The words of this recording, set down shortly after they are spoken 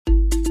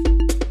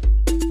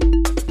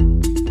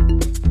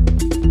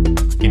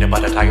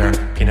butter tiger,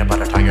 peanut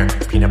butter tiger,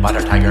 peanut butter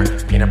tiger,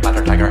 peanut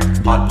butter tiger,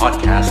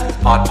 podcast,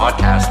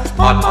 podcast,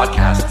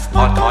 podcast,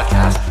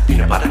 podcast,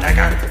 peanut butter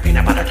tiger,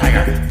 peanut butter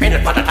tiger,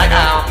 peanut butter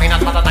tiger, peanut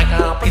butter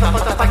tiger, peanut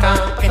butter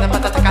tiger, peanut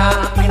butter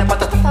tiger, peanut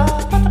butter tiger,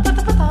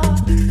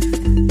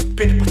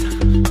 peanut butter.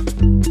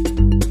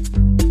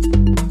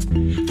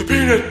 The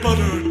Peanut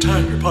Butter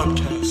Tiger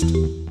Podcast.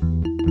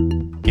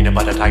 Peanut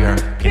butter tiger,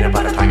 peanut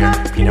butter tiger,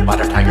 peanut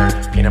butter tiger,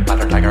 peanut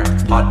butter tiger,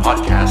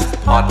 podcast,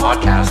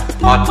 podcast,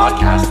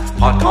 podcast,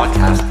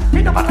 podcast,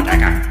 peanut butter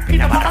tiger,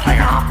 peanut butter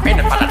tiger,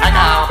 peanut butter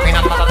tiger,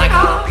 peanut butter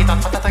tiger,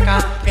 peanut butter tiger,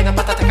 peanut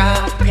butter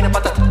tiger, peanut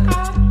butter tiger,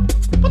 podcast.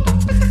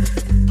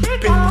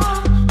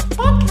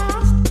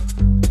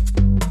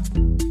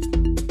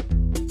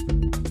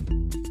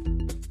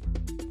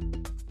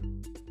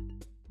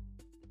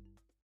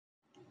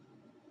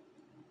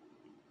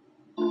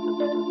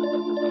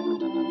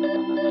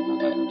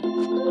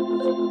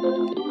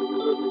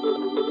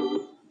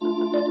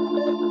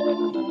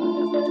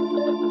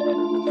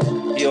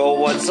 Yo,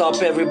 what's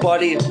up,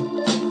 everybody?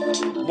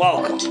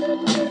 Welcome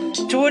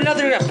to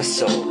another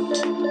episode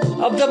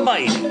of the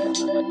mighty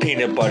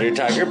Peanut Butter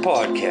Tiger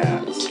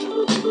Podcast.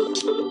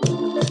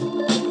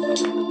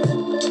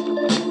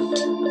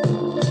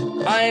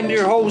 I am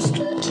your host,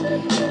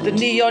 the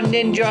Neon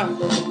Ninja,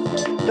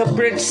 the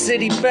Bridge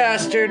City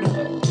Bastard,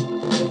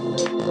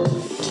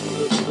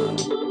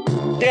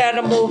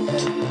 Danimal.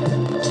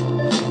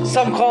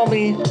 Some call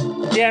me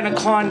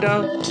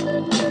Danaconda,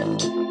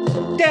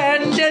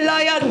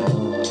 Dandelion,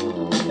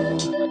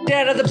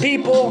 Dan of the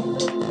people,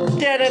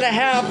 Dan and a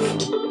half,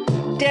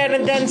 Dan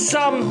and then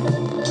some,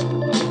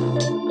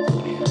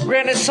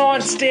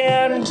 Renaissance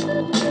Dan,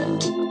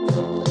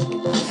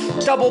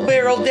 Double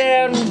Barrel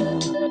Dan,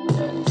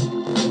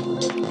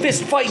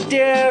 Fist Fight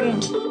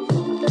Dan,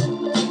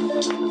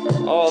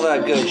 all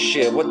that good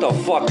shit. What the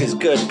fuck is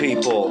good,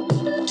 people?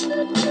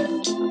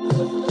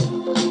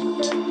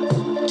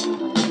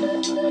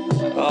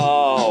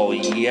 Oh,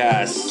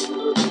 yes.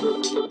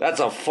 That's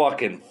a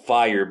fucking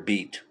fire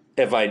beat,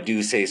 if I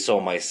do say so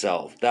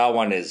myself. That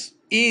one is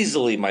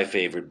easily my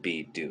favorite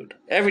beat, dude.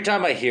 Every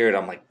time I hear it,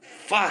 I'm like,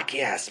 fuck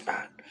yes,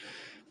 man.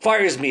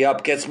 Fires me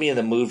up, gets me in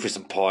the mood for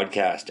some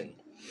podcasting.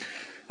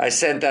 I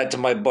sent that to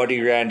my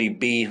buddy Randy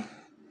B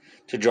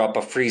to drop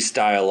a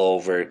freestyle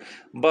over.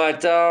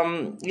 But,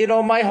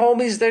 my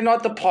homies, they're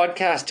not the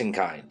podcasting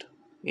kind.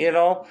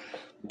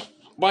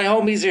 My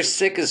homies are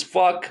sick as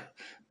fuck,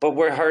 but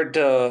we're hard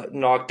to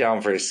knock down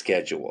for a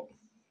schedule.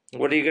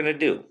 What are you going to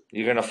do?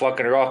 You're going to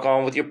fucking rock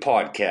on with your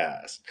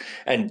podcast.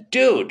 And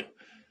dude,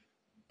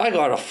 I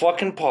got a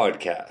fucking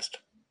podcast.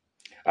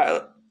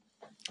 I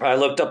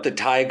looked up the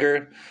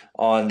Tiger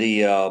on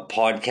the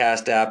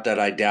podcast app that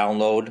I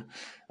download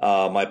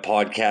my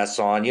podcasts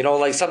on.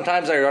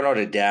 Sometimes I run out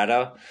of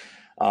data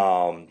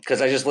because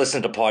I just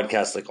listen to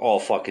podcasts like all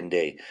fucking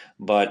day.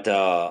 But,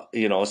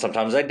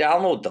 sometimes I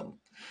download them.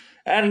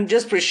 And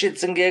just for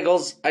shits and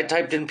giggles, I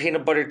typed in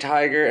Peanut Butter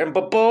Tiger and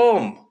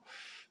ba-boom!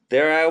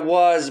 There I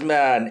was,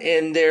 man,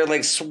 in there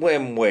like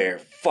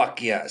swimwear.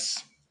 Fuck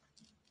yes.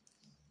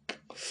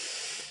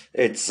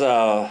 It's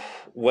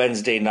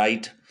Wednesday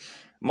night.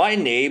 My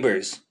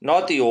neighbors,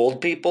 not the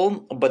old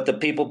people, but the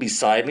people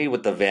beside me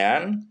with the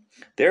van,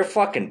 they're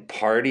fucking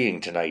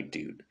partying tonight,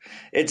 dude.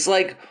 It's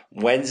like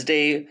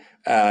Wednesday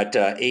at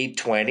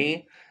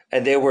 8:20,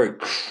 and they were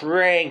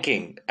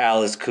cranking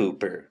Alice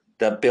Cooper,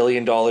 the $1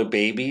 Billion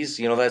Babies.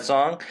 You know that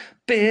song? $1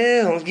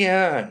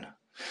 billion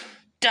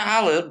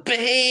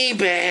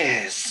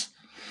babies.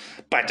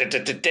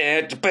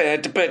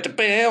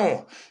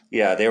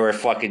 Yeah, they were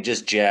fucking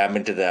just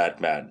jamming to that,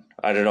 man.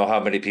 I don't know how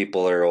many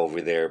people are over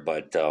there,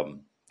 but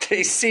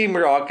they seem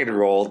rock and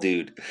roll,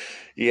 dude.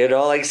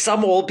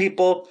 Some old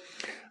people,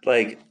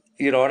 and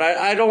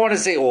I don't want to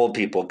say old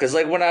people, because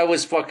when I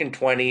was fucking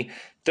 20,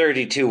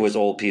 32 was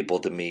old people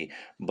to me.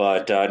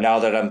 But now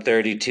that I'm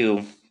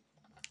 32,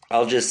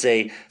 I'll just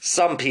say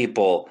some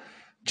people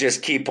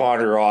just keep on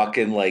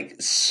rocking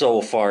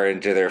so far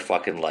into their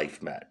fucking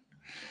life, man.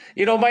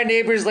 My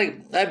neighbors,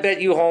 I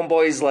bet you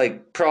homeboys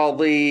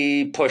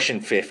probably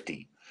pushing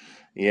 50,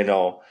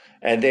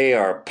 and they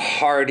are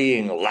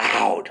partying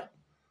loud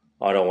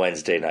on a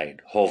Wednesday night.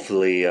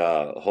 Hopefully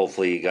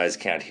you guys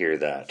can't hear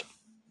that.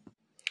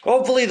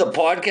 Hopefully the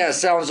podcast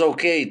sounds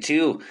okay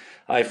too.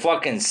 I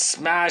fucking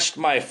smashed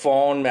my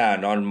phone,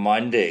 man, on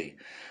Monday.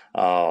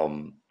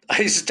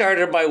 I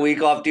started my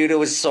week off, dude. It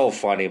was so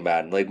funny,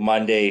 man.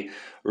 Monday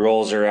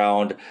rolls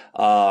around.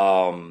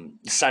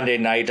 Sunday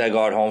night, I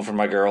got home from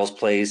my girl's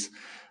place.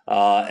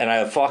 And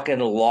I fucking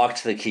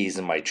locked the keys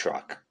in my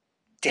truck.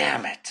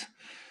 Damn it.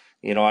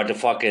 I had to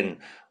fucking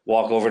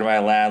walk over to my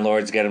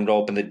landlord's, get him to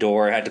open the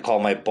door. I had to call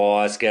my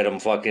boss, get him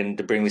fucking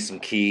to bring me some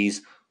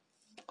keys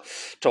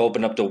to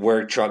open up the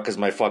work truck because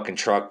my fucking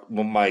truck,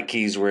 my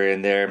keys were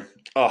in there.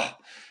 Oh,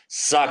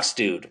 sucks,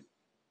 dude.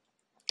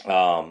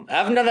 I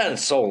haven't done that in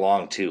so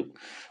long, too.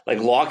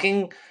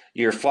 Locking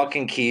your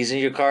fucking keys in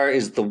your car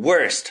is the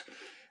worst.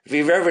 If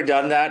you've ever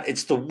done that,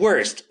 it's the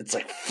worst. It's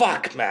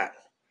fuck, man.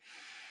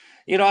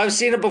 I've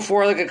seen it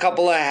before, like a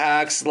couple of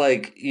hacks.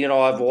 Like,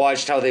 I've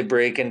watched how they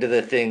break into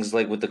the things,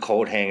 like with the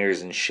coat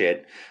hangers and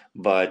shit.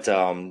 But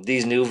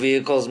these new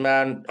vehicles,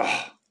 man.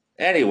 Oh.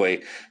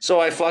 Anyway, so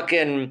I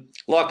fucking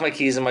lock my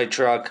keys in my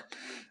truck.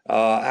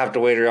 I have to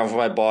wait around for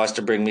my boss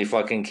to bring me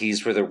fucking keys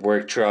for the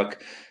work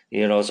truck,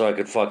 so I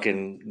could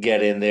fucking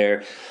get in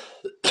there.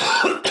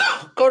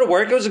 Go to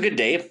work. It was a good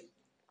day.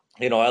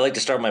 I like to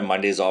start my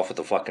Mondays off with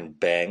a fucking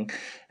bang.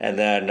 And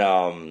then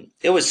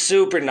it was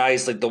super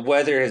nice. Like, the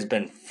weather has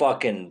been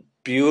fucking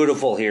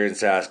beautiful here in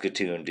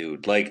Saskatoon,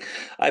 dude. Like,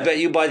 I bet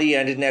you by the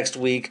end of next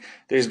week,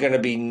 there's going to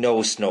be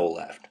no snow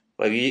left.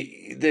 Like,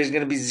 there's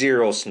going to be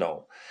zero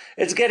snow.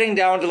 It's getting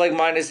down to like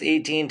minus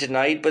 18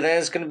 tonight, but then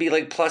it's going to be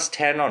like plus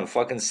 10 on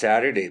fucking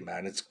Saturday,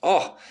 man. It's,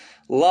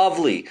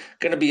 lovely.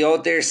 Going to be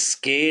out there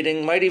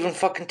skating. Might even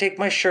fucking take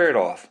my shirt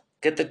off.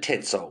 Get the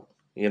tits out.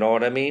 You know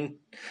what I mean?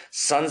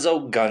 Sun's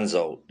out, guns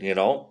out,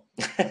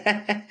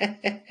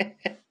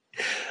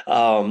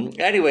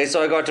 Anyway,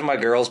 so I got to my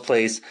girl's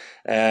place,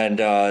 and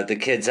the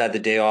kids had the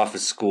day off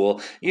of school.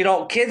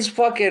 Kids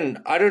fucking,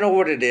 I don't know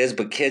what it is,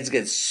 but kids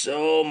get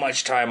so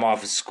much time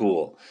off of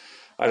school.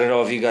 I don't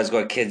know if you guys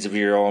got kids of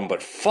your own,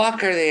 but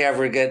fuck are they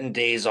ever getting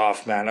days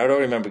off, man. I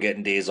don't remember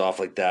getting days off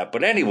like that.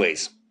 But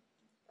anyways,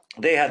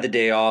 they had the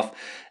day off,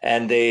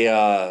 and they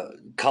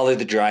colored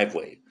the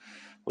driveway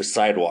with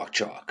sidewalk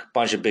chalk,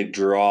 bunch of big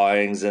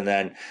drawings, and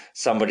then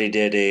somebody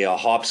did a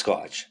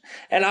hopscotch.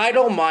 And I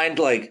don't mind,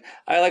 like,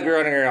 I like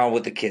running around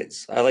with the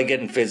kids. I like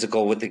getting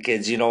physical with the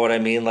kids, you know what I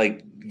mean?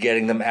 Like,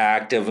 getting them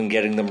active and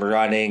getting them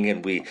running,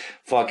 and we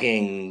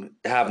fucking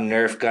have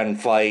Nerf gun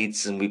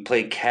fights, and we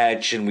play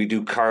catch, and we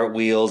do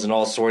cartwheels and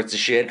all sorts of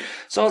shit.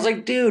 So I was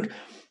like, dude,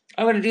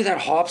 I'm going to do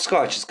that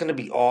hopscotch. It's going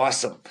to be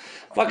awesome.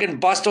 Fucking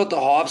bust out the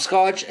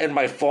hopscotch, and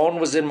my phone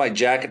was in my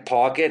jacket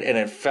pocket, and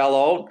it fell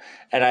out,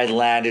 and I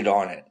landed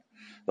on it.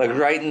 Like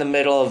right in the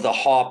middle of the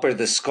hop or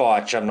the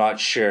scotch, I'm not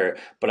sure.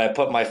 But I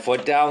put my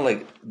foot down,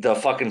 like the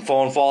fucking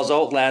phone falls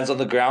out, lands on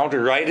the ground,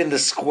 right in the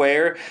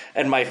square,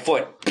 and my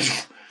foot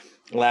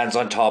lands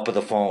on top of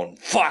the phone.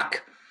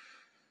 Fuck!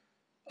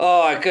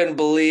 Oh, I couldn't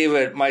believe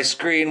it. My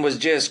screen was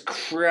just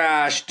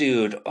crashed,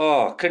 dude.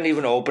 Oh, couldn't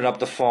even open up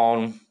the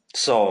phone.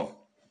 So,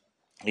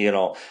 I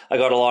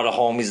got a lot of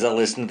homies that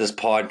listen to this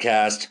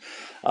podcast.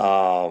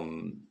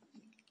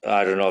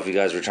 I don't know if you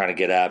guys were trying to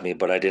get at me,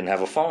 but I didn't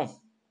have a phone.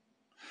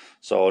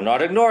 So,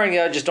 not ignoring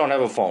you, I just don't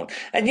have a phone.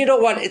 And you know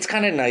what? It's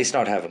kind of nice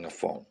not having a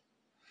phone.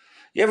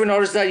 You ever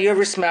notice that? You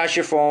ever smash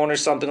your phone or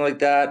something like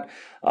that?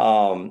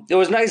 It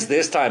was nice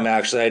this time,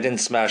 actually. I didn't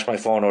smash my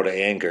phone out of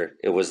anger.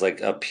 It was like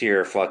a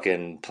pure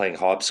fucking playing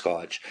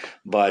hopscotch.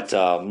 But,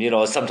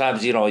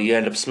 sometimes, you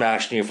end up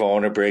smashing your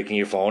phone or breaking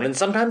your phone. And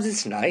sometimes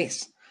it's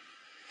nice.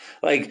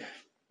 Like,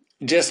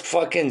 just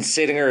fucking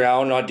sitting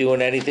around, not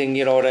doing anything,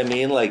 you know what I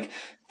mean? Like,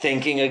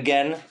 thinking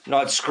again,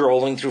 not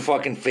scrolling through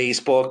fucking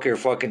Facebook or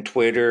fucking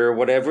Twitter or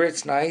whatever.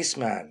 It's nice,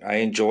 man. I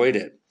enjoyed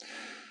it.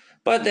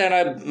 But then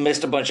I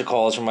missed a bunch of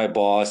calls from my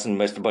boss and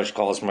missed a bunch of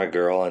calls from my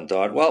girl and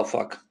thought, well,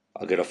 fuck,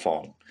 I'll get a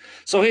phone.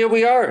 So here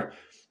we are.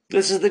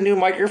 This is the new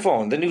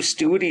microphone, the new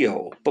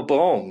studio.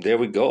 Ba-boom, there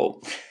we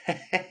go.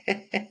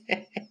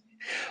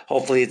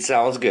 Hopefully it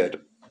sounds good.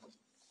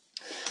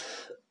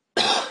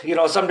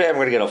 Someday I'm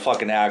going to get a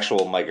fucking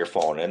actual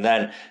microphone, and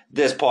then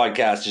this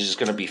podcast is just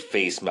going to be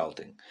face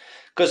melting.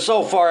 Because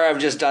so far I've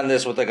just done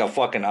this with like a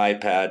fucking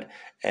iPad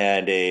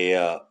and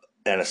a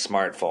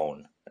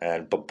smartphone.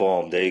 And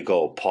boom, there you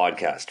go,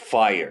 podcast,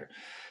 fire.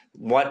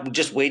 What?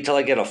 Just wait till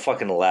I get a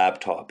fucking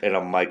laptop and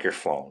a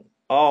microphone.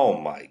 Oh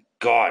my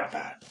god,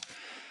 man.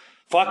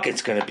 Fuck,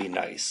 it's gonna be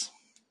nice.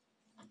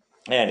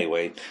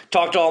 Anyway,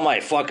 talked to all my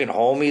fucking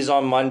homies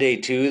on Monday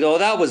too, though.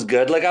 That was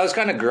good. Like, I was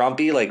kind of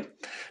grumpy, like,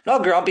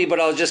 not grumpy, but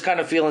I was just kind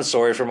of feeling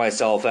sorry for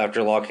myself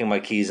after locking my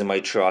keys in my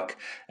truck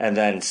and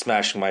then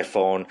smashing my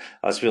phone.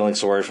 I was feeling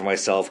sorry for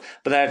myself.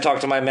 But then I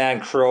talked to my man,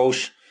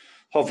 Croche.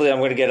 Hopefully I'm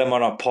going to get him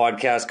on a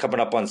podcast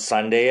coming up on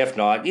Sunday. If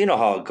not, you know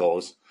how it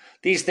goes.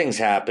 These things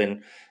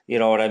happen. You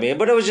know what I mean?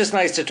 But it was just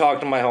nice to talk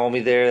to my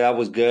homie there. That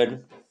was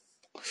good.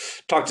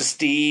 Talked to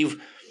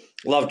Steve.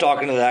 Love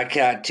talking to that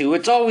cat too.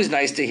 It's always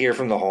nice to hear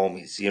from the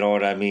homies. You know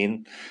what I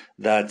mean?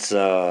 That's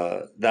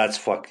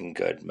fucking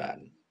good,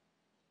 man.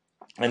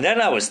 And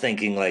then I was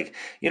thinking, like,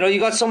 you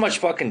got so much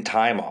fucking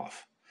time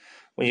off.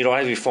 When you don't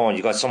have your phone,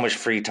 you got so much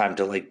free time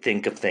to, like,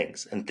 think of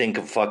things and think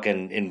of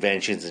fucking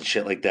inventions and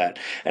shit like that.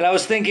 And I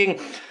was thinking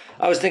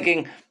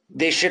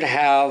they should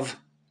have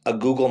a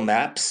Google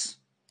Maps.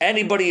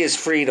 Anybody is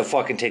free to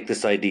fucking take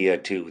this idea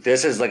too.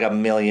 This is like $1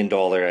 million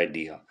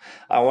idea.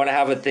 I want to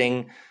have a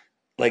thing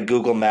like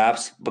Google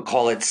Maps, but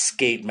call it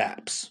Skate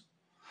Maps.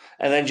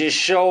 And then just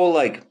show,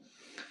 like,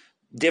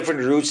 different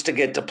routes to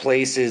get to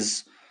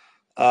places,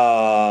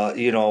 by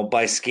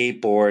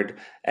skateboard,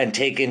 and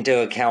take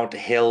into account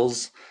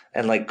hills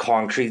and like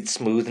concrete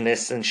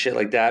smoothness and shit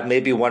like that.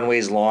 Maybe one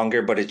way's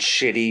longer, but it's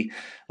shitty,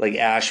 like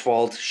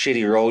asphalt,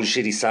 shitty roads,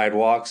 shitty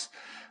sidewalks.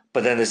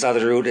 But then this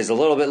other route is a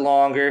little bit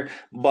longer,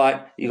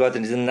 but you got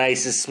the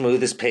nicest,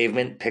 smoothest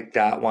pavement. Pick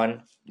that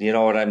one. You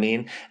know what I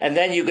mean? And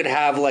then you could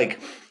have like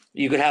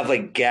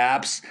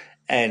gaps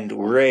and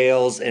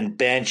rails and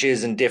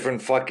benches and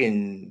different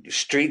fucking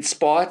street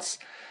spots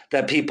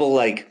that people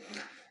like,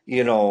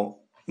 you know,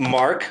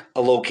 mark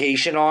a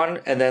location on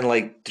and then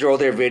like throw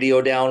their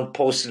video down,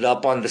 post it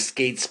up on the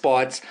skate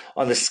spots,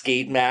 on the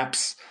skate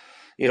maps,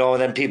 you know,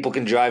 and then people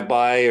can drive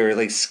by or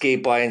like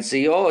skate by and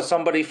see, oh,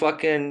 somebody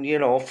fucking, you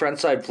know,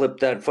 frontside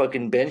flipped that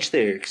fucking bench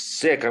there.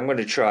 Sick, I'm going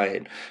to try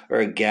it. Or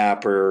a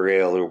gap or a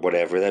rail or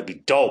whatever. That'd be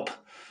dope.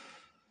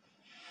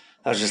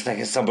 I was just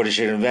thinking somebody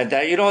should invent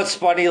that. You know what's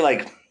funny?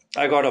 Like,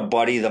 I got a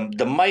buddy,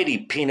 the mighty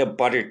Peanut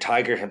Butter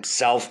Tiger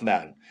himself,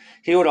 man.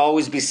 He would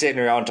always be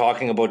sitting around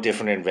talking about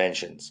different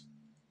inventions.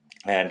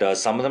 And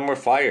some of them were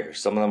fire.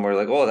 Some of them were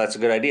like, oh, that's a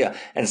good idea.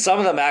 And some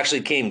of them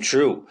actually came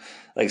true.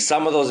 Like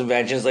some of those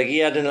inventions, like he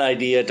had an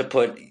idea to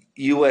put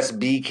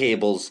USB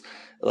cables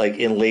like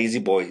in Lazy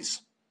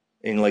Boys,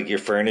 in like your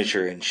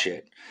furniture and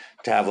shit.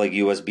 To have like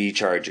USB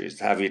chargers,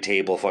 to have your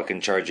table fucking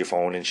charge your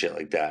phone and shit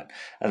like that.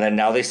 And then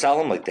now they sell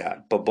them like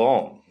that. But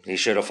boom, he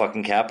should have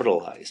fucking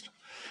capitalized.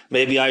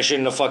 Maybe I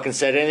shouldn't have fucking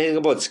said anything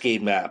about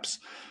skate maps.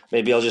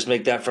 Maybe I'll just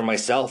make that for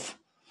myself.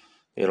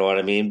 You know what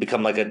I mean?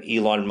 Become like an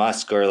Elon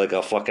Musk or like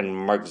a fucking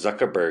Mark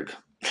Zuckerberg.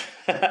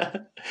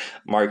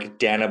 Mark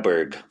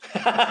Danaberg.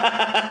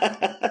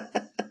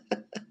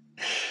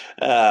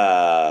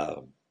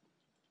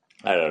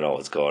 I don't know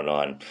what's going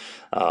on.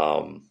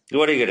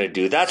 What are you going to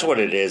do? That's what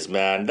it is,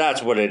 man.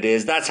 That's what it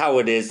is. That's how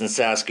it is in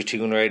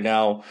Saskatoon right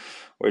now.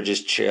 We're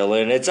just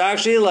chilling. It's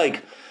actually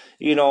like,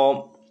 you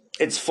know,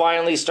 it's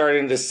finally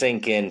starting to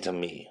sink into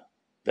me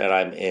that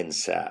I'm in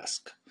Sask.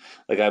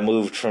 Like I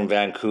moved from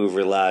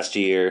Vancouver last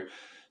year,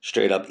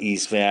 straight up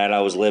East Van.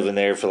 I was living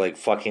there for like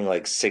fucking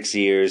like 6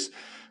 years.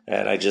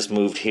 And I just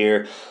moved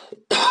here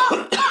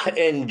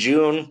in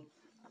June.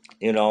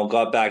 You know,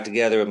 got back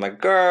together with my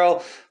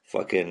girl.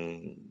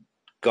 Fucking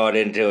got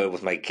into it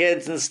with my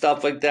kids and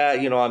stuff like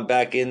that. You know, I'm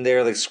back in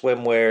there like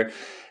swimwear.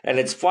 And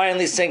it's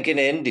finally sinking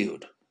in,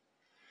 dude.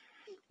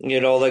 You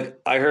know, like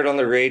I heard on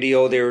the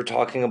radio they were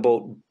talking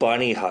about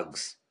bunny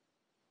hugs.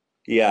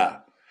 Yeah.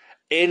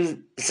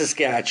 In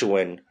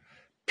Saskatchewan,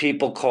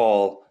 people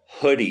call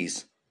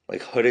hoodies,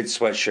 like hooded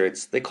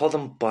sweatshirts, they call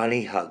them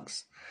bunny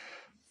hugs.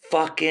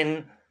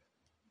 Fucking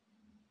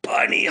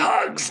bunny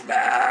hugs,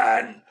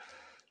 man.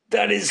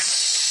 That is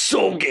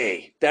so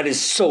gay. That is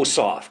so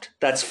soft.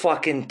 That's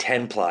fucking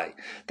 10-ply.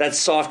 That's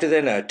softer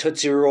than a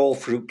Tootsie Roll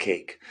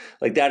fruitcake.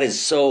 Like, that is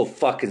so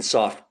fucking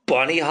soft.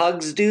 Bunny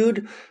hugs,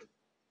 dude.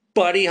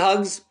 Bunny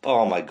hugs.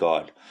 Oh, my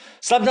God.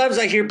 Sometimes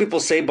I hear people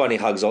say bunny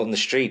hugs out in the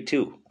street,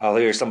 too. I'll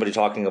hear somebody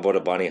talking about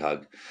a bunny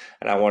hug.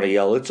 And I want to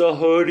yell, it's a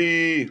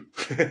hoodie.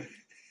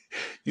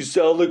 You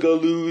sound like a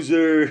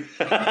loser.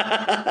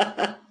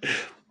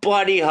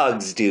 Bunny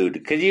hugs,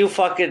 dude. Could you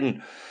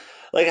fucking...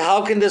 Like,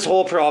 how can this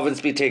whole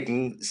province be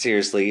taken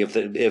seriously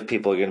if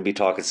people are going to be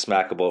talking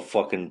smack about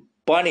fucking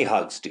bunny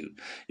hugs, dude?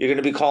 You're going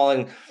to be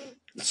calling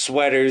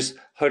sweaters,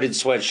 hooded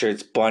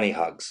sweatshirts, bunny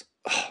hugs.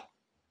 Ugh.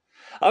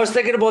 I was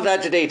thinking about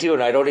that today, too,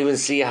 and I don't even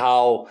see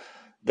how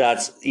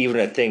that's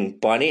even a thing.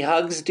 Bunny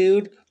hugs,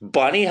 dude?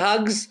 Bunny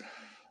hugs?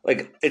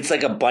 Like, it's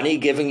like a bunny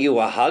giving you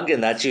a hug,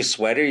 and that's your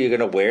sweater? You're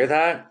going to wear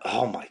that?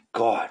 Oh, my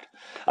God.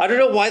 I don't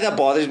know why that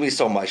bothers me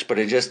so much, but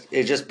it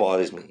just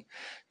bothers me,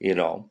 you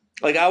know?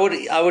 Like, I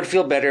would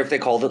feel better if they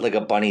called it, like,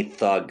 a bunny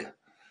thug.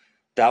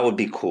 That would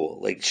be cool.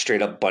 Like,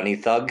 straight up bunny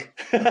thug.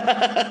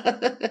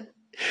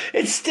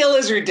 It still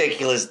is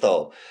ridiculous,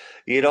 though.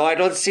 You know, I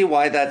don't see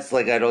why that's,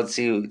 like, I don't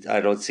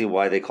see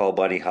why they call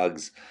bunny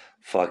hugs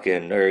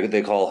fucking, or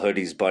they call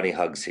hoodies bunny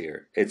hugs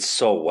here. It's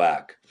so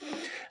whack.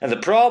 And the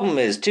problem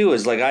is, too,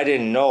 is, like, I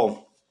didn't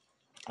know,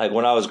 like,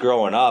 when I was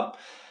growing up,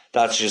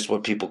 that's just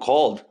what people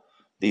called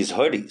these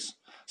hoodies.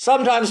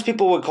 Sometimes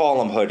people would call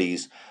them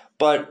hoodies,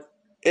 but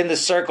in the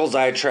circles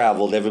I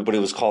traveled, everybody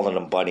was calling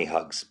them bunny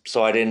hugs.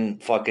 So I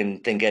didn't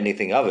fucking think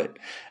anything of it.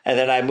 And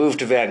then I moved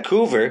to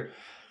Vancouver.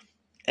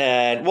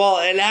 And, well,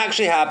 it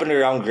actually happened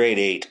around grade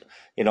 8.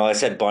 You know, I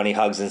said bunny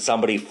hugs and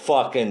somebody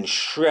fucking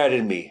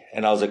shredded me.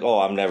 And I was like, oh,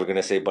 I'm never going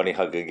to say bunny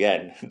hug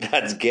again.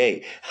 That's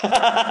gay.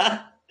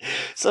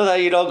 So that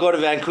you don't go to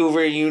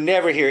Vancouver and you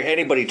never hear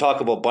anybody talk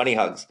about bunny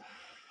hugs.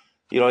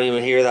 You don't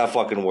even hear that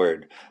fucking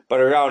word. But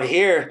around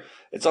here,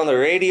 it's on the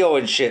radio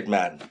and shit,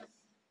 man.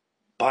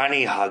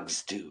 Bunny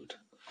hugs, dude.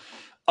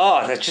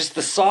 Oh, that's just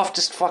the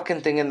softest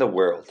fucking thing in the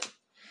world.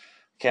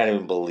 Can't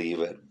even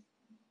believe it.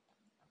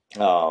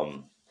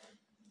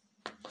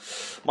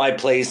 My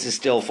place is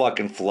still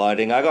fucking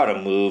flooding. I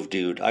gotta move,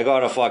 dude. I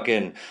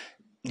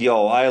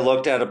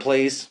looked at a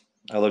place.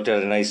 I looked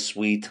at a nice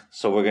suite.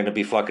 So we're gonna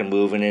be fucking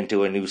moving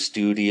into a new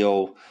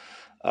studio.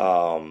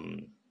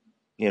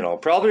 You know,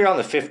 probably around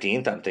the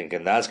 15th, I'm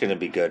thinking. That's going to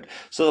be good.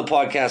 So the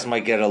podcast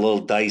might get a little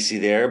dicey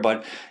there.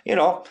 But, you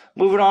know,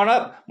 moving on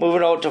up.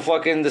 Moving out to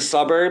fucking the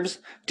suburbs.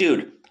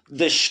 Dude,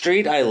 the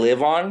street I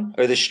live on,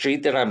 or the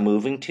street that I'm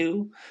moving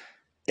to,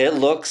 it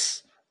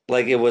looks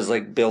like it was,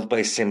 like, built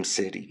by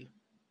SimCity.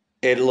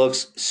 It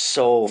looks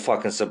so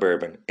fucking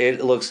suburban.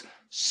 It looks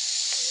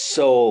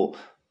so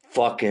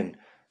fucking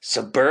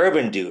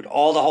Suburban, dude.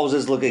 All the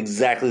houses look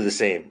exactly the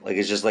same. Like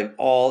it's just like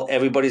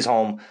everybody's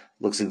home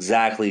looks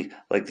exactly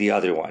like the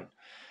other one.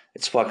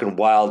 It's fucking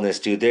wildness,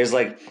 dude. There's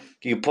like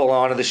you pull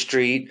onto the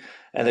street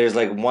and there's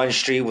like one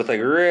street with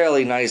like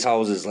really nice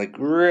houses, like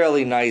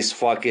really nice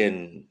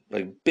fucking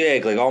like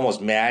big, like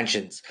almost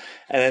mansions.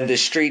 And then the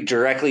street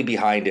directly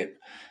behind it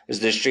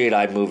is the street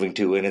I'm moving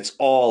to, and it's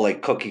all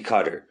like cookie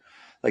cutter.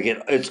 Like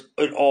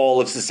it all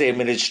looks the same,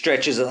 and it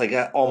stretches like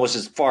almost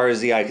as far as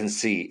the eye can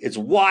see. It's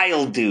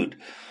wild, dude.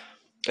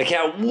 I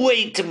can't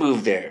wait to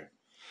move there.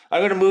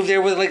 I'm gonna move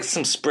there with like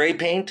some spray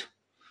paint.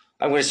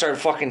 I'm gonna start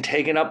fucking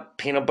taking up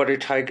Peanut Butter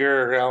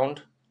Tiger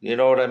around. You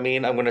know what I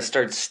mean? I'm gonna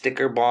start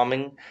sticker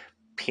bombing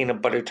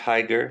Peanut Butter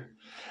Tiger.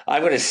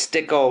 I'm gonna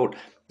stick out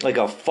like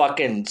a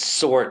fucking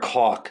sore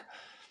cock,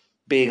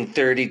 being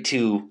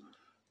 32,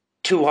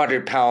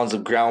 200 pounds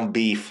of ground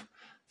beef,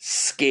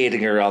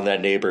 skating around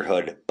that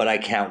neighborhood. But I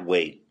can't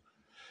wait.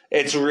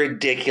 It's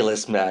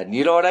ridiculous, man.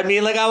 You know what I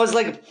mean? Like I was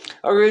like,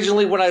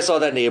 originally when I saw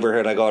that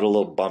neighborhood, I got a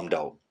little bummed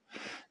out.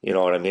 You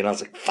know what I mean? I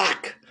was like,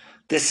 fuck,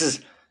 this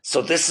is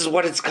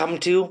what it's come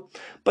to.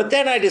 But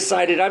then I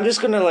decided I'm just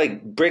going to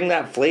like bring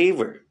that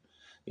flavor.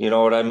 You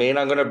know what I mean?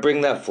 I'm going to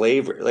bring that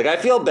flavor. Like I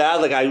feel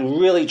bad. Like I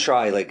really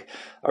try like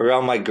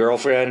around my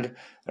girlfriend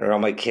and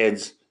around my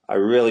kids. I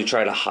really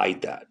try to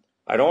hide that.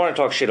 I don't want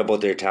to talk shit about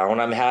their town.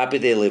 I'm happy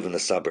they live in the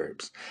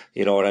suburbs.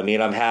 You know what I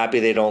mean? I'm happy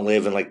they don't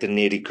live in like the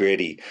nitty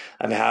gritty.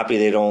 I'm happy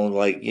they don't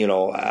like, you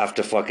know, have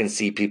to fucking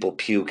see people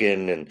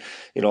puking and,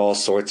 you know, all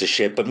sorts of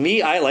shit. But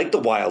me, I like the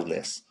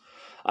wildness.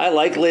 I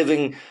like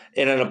living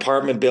in an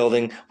apartment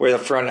building where the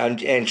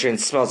front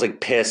entrance smells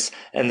like piss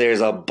and there's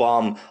a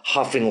bum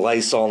huffing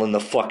Lysol in the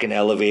fucking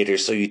elevator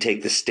so you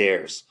take the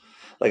stairs.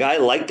 Like, I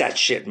like that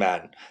shit,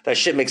 man. That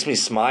shit makes me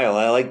smile.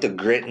 I like the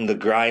grit and the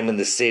grime in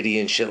the city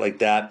and shit like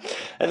that.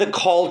 And the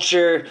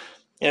culture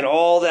and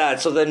all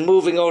that. So then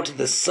moving out to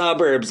the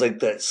suburbs, like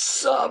the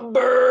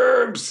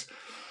suburbs,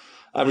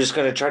 I'm just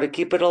going to try to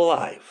keep it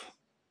alive.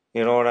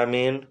 You know what I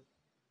mean?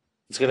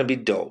 It's going to be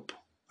dope.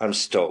 I'm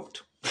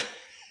stoked.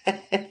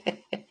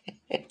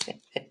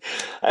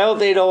 I hope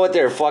they know what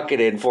they're fucking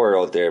in for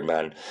out there,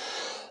 man.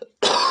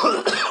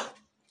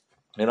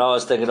 You know, I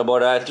was thinking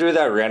about it. I threw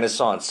that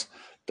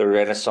the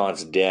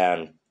Renaissance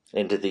Dan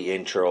into the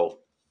intro.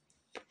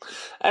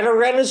 And a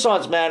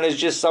Renaissance man is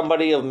just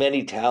somebody of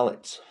many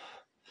talents.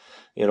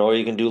 You know,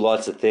 you can do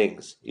lots of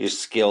things. You're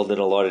skilled in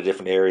a lot of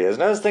different areas.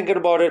 And I was thinking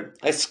about it.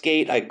 I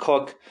skate, I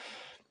cook.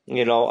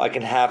 You know, I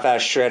can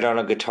half-ass shred on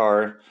a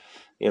guitar.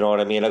 You know what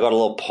I mean? I got a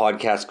little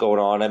podcast going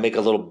on. I make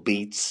a little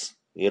beats.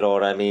 You know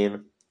what I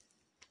mean?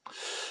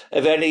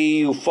 If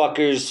any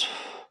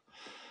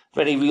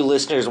of you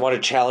listeners want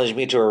to challenge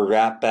me to a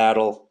rap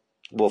battle,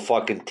 we'll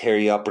fucking tear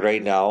you up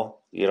right now.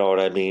 You know what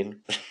I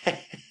mean?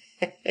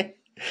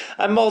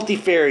 I'm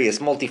multifarious,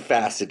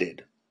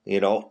 multifaceted. You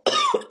know?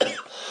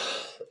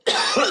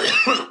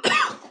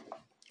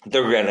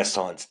 The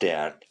Renaissance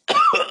Dan.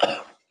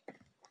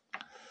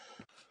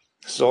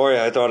 Sorry,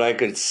 I thought I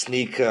could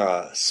sneak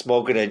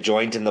smoking a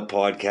joint in the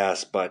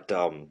podcast, but,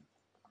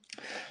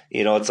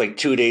 you know, it's like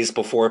 2 days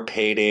before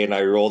payday, and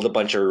I rolled a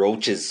bunch of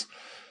roaches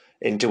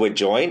into a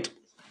joint,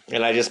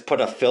 and I just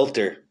put a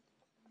filter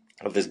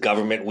of this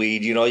government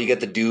weed. You know, you get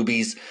the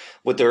doobies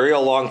with the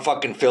real long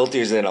fucking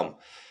filters in them.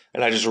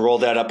 And I just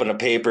rolled that up in a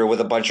paper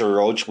with a bunch of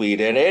roach weed,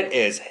 and it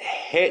is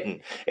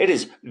hitting. It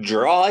is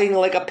drawing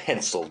like a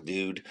pencil,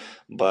 dude,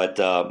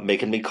 but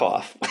making me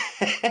cough.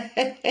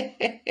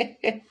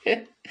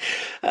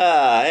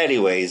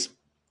 Anyways,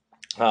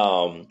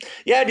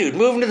 yeah, dude,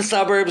 moving to the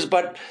suburbs,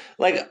 but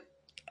like,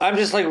 I'm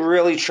just like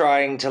really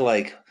trying to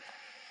like,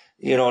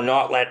 you know,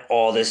 not let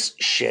all this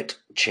shit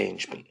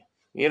change me.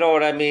 You know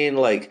what I mean?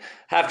 Like,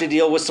 have to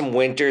deal with some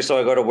winter, so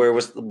I got to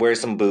wear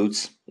some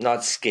boots,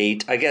 not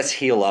skate. I guess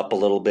heal up a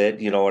little bit,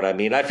 you know what I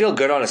mean? I feel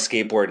good on a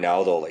skateboard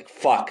now, though. Like,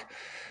 fuck.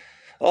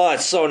 Oh,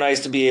 it's so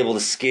nice to be able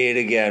to skate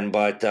again,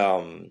 but,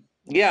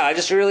 yeah, I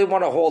just really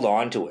want to hold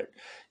on to it.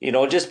 You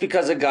know, just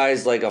because a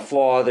guy's like a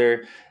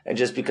father, and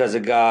just because a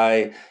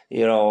guy,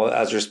 you know,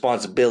 has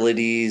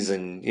responsibilities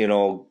and, you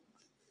know,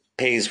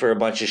 pays for a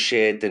bunch of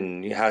shit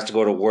and has to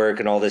go to work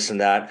and all this and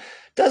that,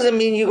 doesn't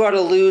mean you got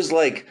to lose,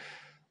 like,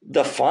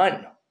 the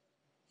fun.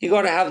 You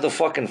got to have the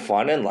fucking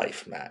fun in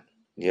life, man.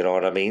 You know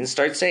what I mean?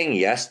 Start saying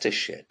yes to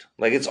shit.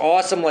 Like, it's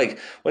awesome, like,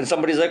 when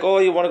somebody's like, oh,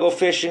 you want to go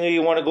fishing or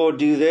you want to go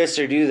do this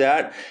or do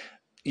that?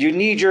 Your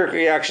knee-jerk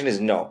reaction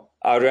is no.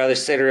 I would rather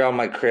sit around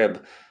my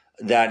crib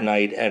that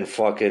night and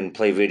fucking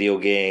play video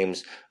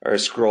games or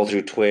scroll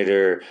through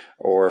Twitter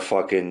or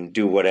fucking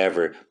do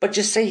whatever. But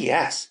just say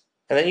yes.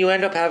 And then you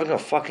end up having a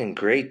fucking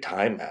great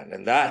time, man.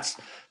 And that's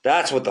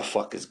what the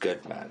fuck is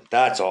good, man.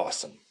 That's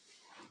awesome.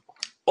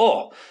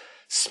 Oh,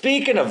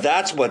 speaking of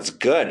that's what's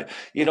good,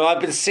 you know, I've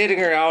been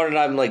sitting around and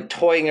I'm like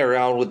toying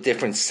around with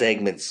different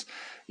segments.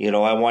 You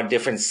know, I want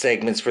different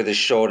segments for the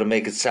show to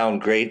make it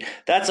sound great.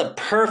 That's a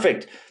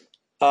perfect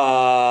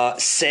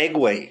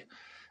segue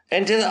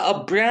into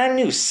a brand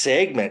new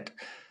segment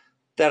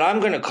that I'm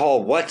going to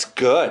call What's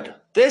Good.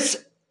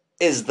 This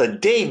is the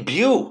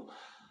debut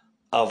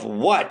of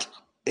What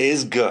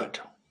is Good.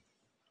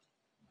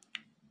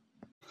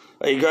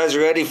 Are you guys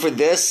ready for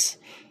this?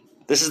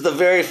 This is the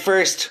very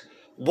first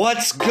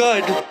What's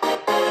Good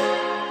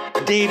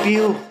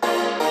debut.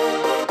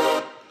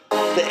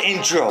 The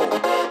intro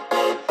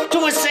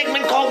to a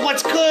segment called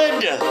What's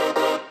Good.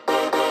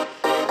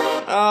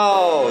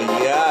 Oh,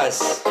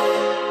 yes.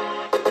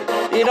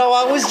 You know,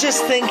 I was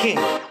just thinking,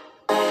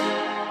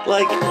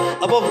 like,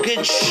 about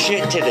good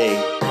shit today.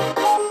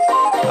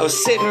 I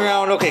was sitting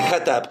around, okay,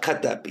 cut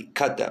that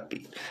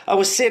beat. I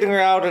was sitting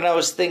around and I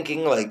was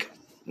thinking, like,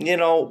 you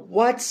know,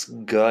 what's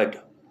good?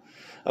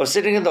 I was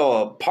sitting in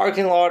the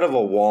parking lot of a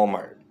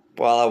Walmart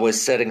while I was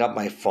setting up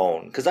my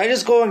phone. Because I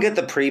just go and get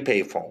the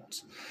prepaid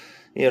phones.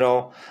 You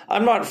know,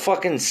 I'm not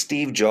fucking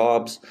Steve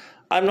Jobs.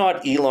 I'm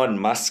not Elon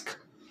Musk.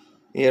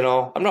 You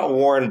know, I'm not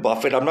Warren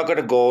Buffett. I'm not going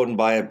to go out and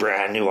buy a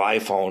brand new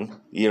iPhone.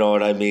 You know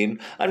what I mean?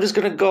 I'm just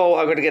going to go.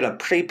 I'm going to get a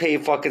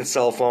prepaid fucking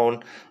cell phone,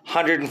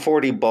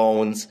 140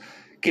 bones.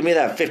 Give me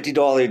that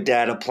 $50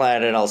 data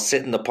plan and I'll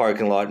sit in the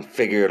parking lot and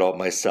figure it out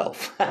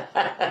myself.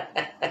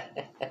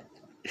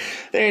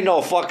 There ain't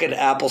no fucking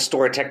Apple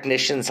Store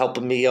technicians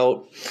helping me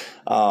out.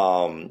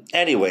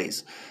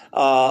 Anyways,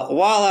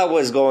 while I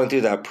was going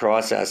through that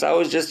process, I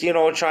was just, you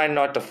know, trying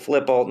not to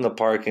flip out in the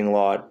parking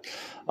lot.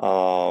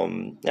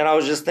 And I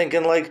was just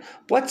thinking, like,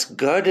 what's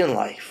good in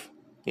life?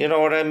 You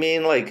know what I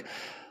mean? Like,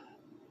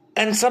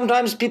 and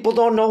sometimes people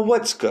don't know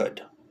what's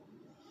good.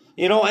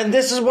 You know, and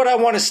this is what I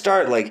want to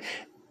start. Like,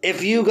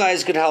 if you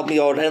guys could help me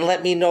out and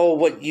let me know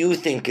what you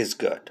think is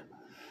good.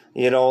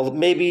 You know,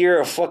 maybe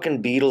you're a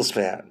fucking Beatles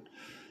fan.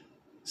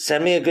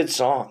 Send me a good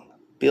song.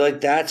 Be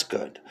like, that's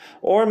good.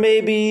 Or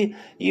maybe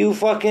you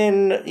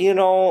fucking, you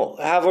know,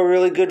 have a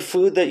really good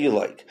food that you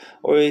like.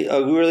 Or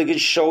a really good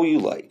show you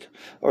like.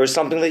 Or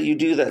something that you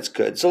do that's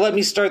good. So let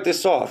me start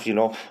this off, you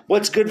know.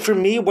 What's good for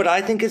me? What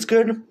I think is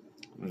good?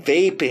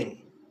 Vaping.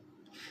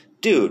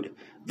 Dude,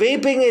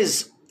 vaping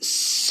is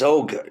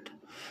so good.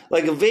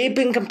 Like,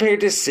 vaping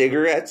compared to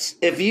cigarettes.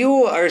 If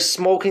you are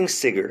smoking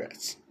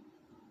cigarettes,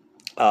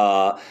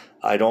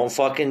 I don't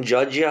fucking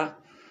judge ya.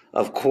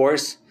 Of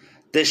course.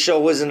 This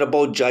show isn't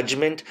about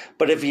judgment,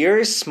 but if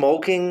you're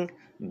smoking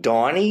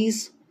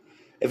Donnies,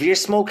 if you're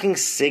smoking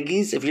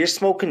ciggies, if you're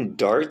smoking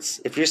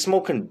darts, if you're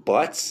smoking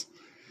butts,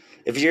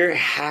 if you're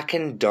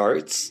hacking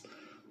darts,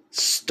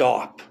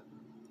 stop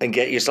and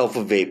get yourself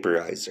a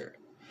vaporizer.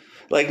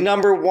 Like,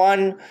 number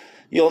one,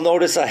 you'll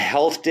notice a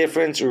health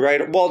difference,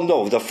 right? Well,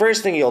 no, the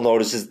first thing you'll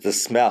notice is the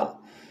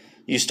smell.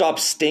 You stop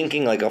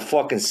stinking like a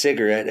fucking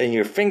cigarette and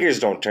your fingers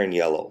don't turn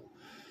yellow.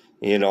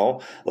 You know,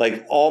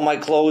 like all my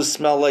clothes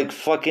smell like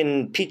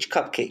fucking peach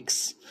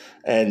cupcakes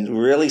and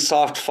really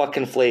soft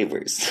fucking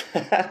flavors.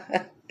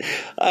 I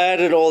had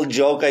an old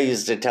joke I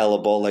used to tell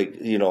about, like,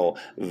 you know,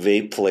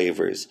 vape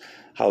flavors,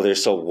 how they're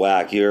so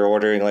whack. You're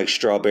ordering like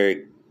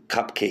strawberry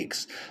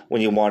cupcakes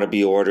when you want to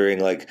be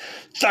ordering like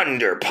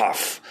Thunder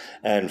Puff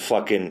and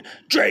fucking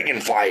Dragon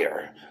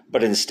Fire.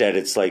 But instead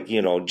it's like,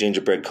 you know,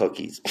 gingerbread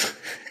cookies.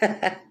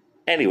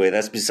 Anyway,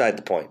 that's beside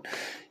the point.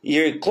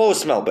 Your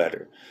clothes smell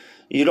better.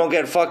 You don't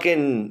get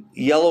fucking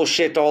yellow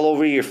shit all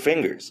over your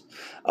fingers.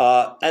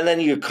 And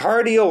then your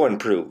cardio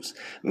improves.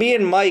 Me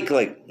and Mike,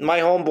 like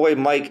my homeboy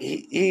Mike,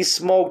 he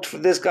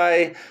smoked. This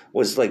guy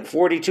was like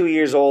 42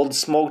 years old,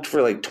 smoked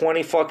for like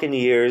 20 fucking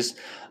years,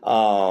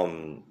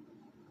 or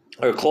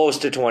close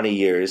to 20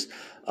 years.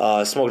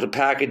 Smoked a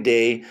pack a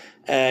day,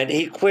 and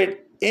he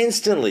quit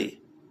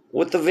instantly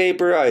with the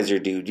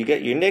vaporizer, dude. You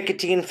get your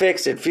nicotine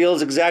fix. It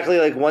feels exactly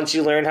like once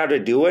you learn how to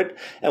do it.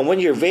 And when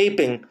you're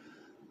vaping,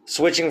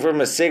 switching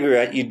from a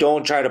cigarette, you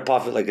don't try to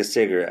puff it like a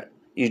cigarette.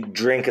 You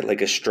drink it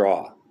like a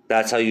straw.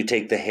 That's how you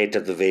take the hit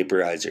of the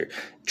vaporizer.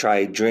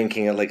 Try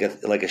drinking it like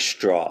a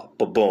straw.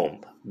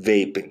 Ba-boom.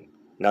 Vaping.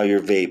 Now you're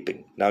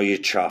vaping. Now you're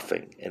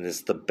chuffing. And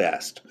it's the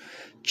best.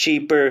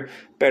 Cheaper.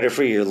 Better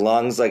for your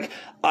lungs. Like,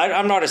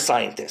 I'm not a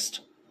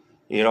scientist.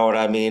 You know what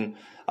I mean?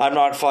 I'm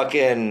not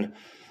fucking...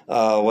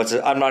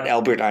 I'm not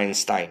Albert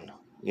Einstein.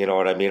 You know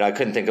what I mean? I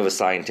couldn't think of a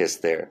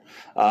scientist there.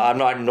 I'm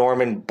not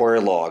Norman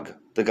Borlaug.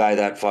 The guy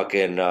that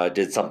fucking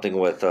did something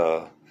with,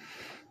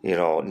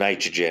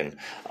 nitrogen.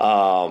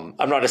 I'm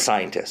not a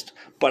scientist.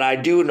 But I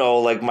do know,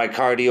 like, my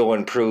cardio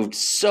improved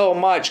so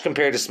much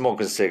compared to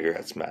smoking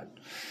cigarettes, man.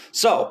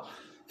 So,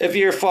 if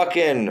you're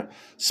fucking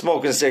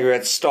smoking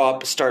cigarettes,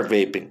 start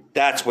vaping.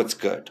 That's what's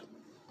good.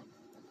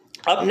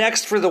 Up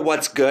next for the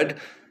what's good,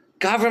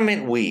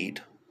 government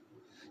weed.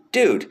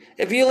 Dude,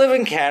 if you live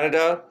in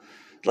Canada,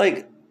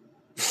 like...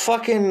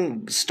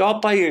 fucking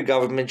stop by your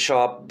government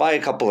shop, buy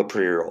a couple of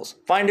pre-rolls.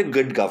 Find a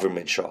good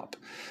government shop.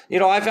 You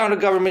know, I found a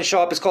government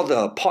shop. It's called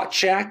the Pot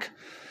Shack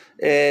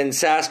in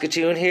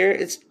Saskatoon here.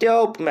 It's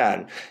dope,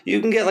 man.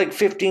 You can get like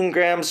 15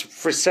 grams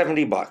for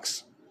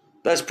 $70.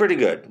 That's pretty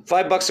good.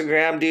 $5 a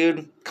gram,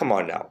 dude. Come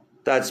on now.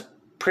 That's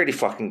pretty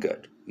fucking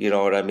good. You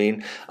know what I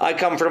mean? I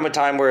come from a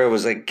time where it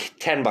was like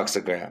 $10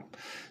 a gram.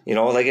 You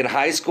know, like in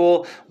high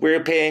school, we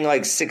were paying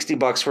like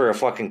 $60 for a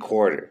fucking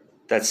quarter.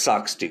 That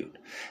sucks, dude.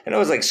 And it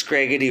was like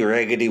scraggedy,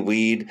 raggedy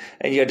weed,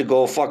 and you had to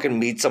go fucking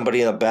meet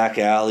somebody in a back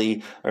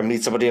alley or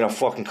meet somebody in a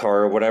fucking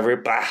car or whatever.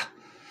 Bah.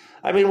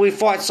 I mean, we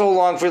fought so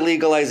long for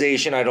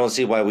legalization, I don't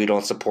see why we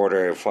don't support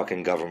our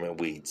fucking government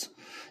weeds.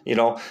 You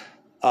know?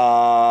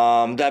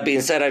 That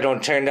being said, I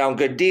don't turn down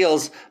good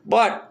deals,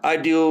 but I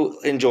do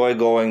enjoy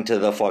going to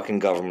the fucking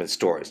government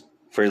stores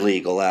for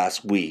legal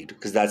ass weed,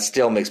 because that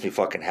still makes me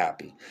fucking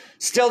happy.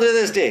 Still to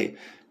this day,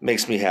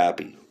 makes me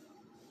happy.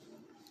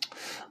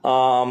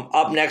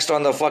 Up next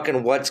on the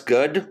fucking What's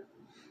Good,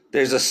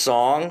 there's a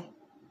song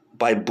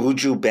by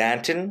Buju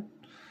Banton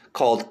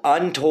called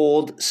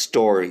Untold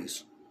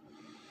Stories.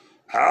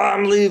 How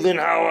I'm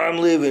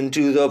living,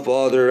 to the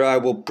Father I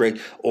will pray.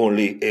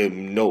 Only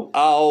Him know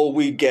how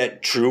we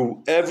get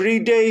through every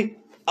day.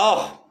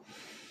 Oh,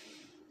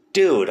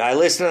 dude, I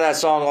listen to that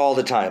song all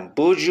the time.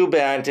 Buju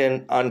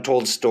Banton,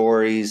 Untold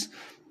Stories,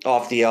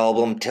 off the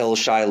album Till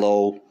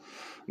Shiloh.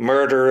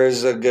 Murder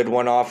is a good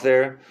one off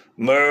there.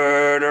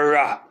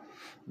 Murderer,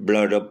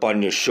 blood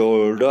upon your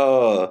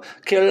shoulder.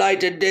 Kill I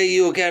today,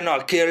 you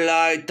cannot kill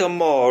I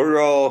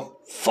tomorrow.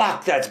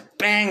 Fuck, that's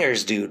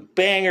bangers, dude.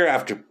 Banger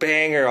after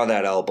banger on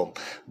that album.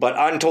 But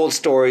Untold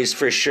Stories,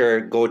 for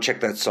sure. Go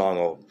check that song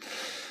out.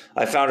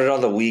 I found it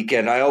on the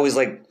weekend. I always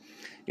like,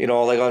 you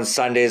know, like on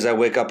Sundays, I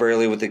wake up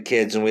early with the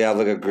kids and we have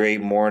like a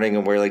great morning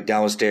and we're like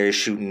downstairs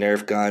shooting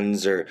Nerf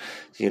guns or,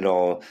 you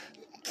know,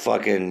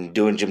 fucking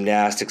doing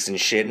gymnastics and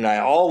shit. And I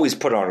always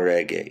put on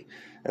reggae.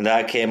 And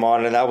that came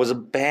on and that was a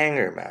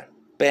banger, man.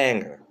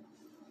 Banger.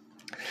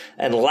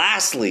 And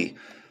lastly,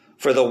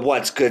 for the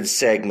What's Good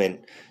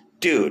segment,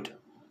 dude,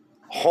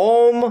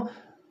 home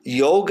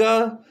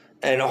yoga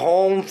and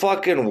home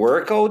fucking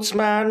workouts,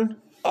 man.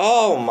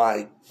 Oh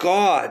my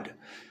God.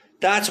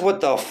 That's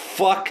what the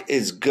fuck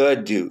is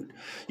good, dude.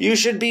 You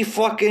should be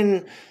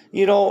fucking,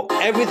 you know,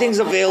 everything's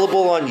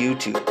available on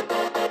YouTube.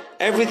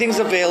 Everything's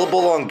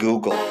available on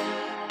Google.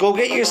 Go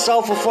get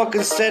yourself a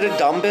fucking set of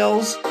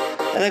dumbbells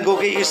and then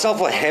go get yourself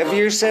a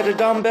heavier set of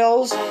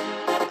dumbbells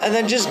and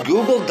then just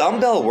Google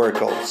dumbbell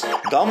workouts.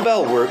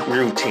 Dumbbell work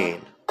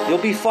routine. You'll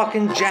be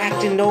fucking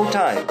jacked in no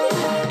time.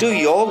 Do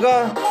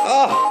yoga?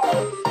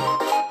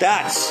 Oh,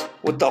 that's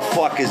what the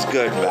fuck is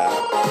good, man.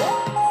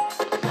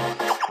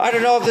 I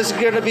don't know if this is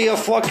going to be a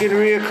fucking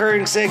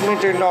reoccurring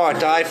segment or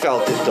not. I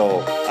felt it,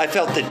 though. I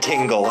felt the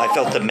tingle. I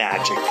felt the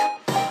magic.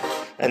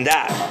 And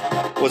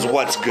that was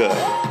What's Good.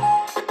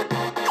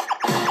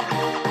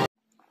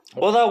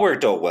 Well, that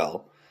worked out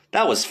well.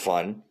 That was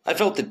fun. I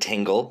felt the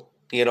tingle.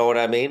 You know what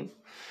I mean?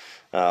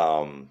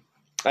 I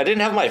didn't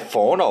have my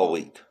phone all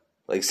week.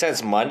 Like,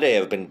 since Monday,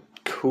 I've been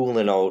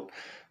cooling out,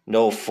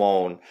 no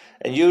phone.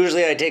 And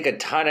usually I take a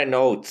ton of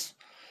notes.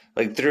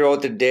 Like,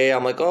 throughout the day,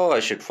 I'm like, oh,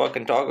 I should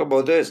fucking talk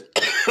about this.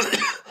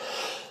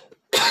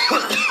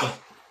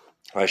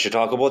 I should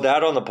talk about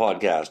that on the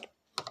podcast.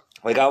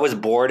 Like, I was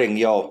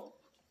boarding,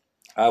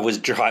 I was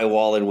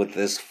drywalling with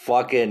this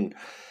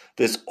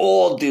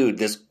old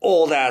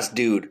ass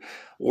dude,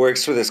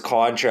 works for this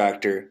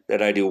contractor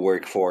that I do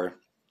work for.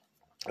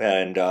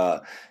 And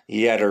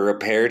he had a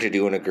repair to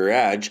do in a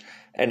garage.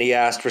 And he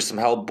asked for some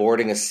help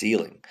boarding a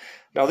ceiling.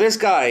 Now, this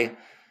guy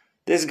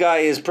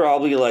is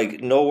probably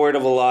like, no word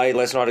of a lie,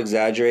 let's not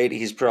exaggerate.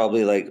 He's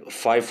probably like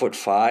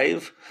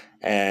 5'5"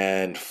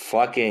 and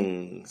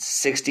fucking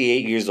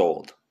 68 years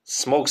old.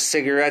 Smokes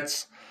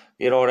cigarettes.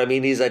 You know what I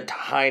mean? He's a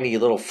tiny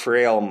little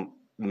frail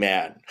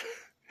man.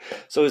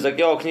 So he's like,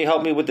 yo, can you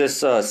help me with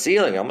this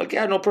ceiling? I'm like,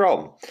 yeah, no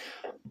problem.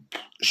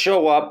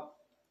 Show up.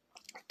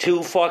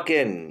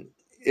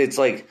 It's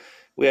like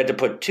we had to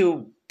put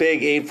two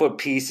big 8-foot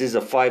pieces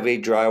of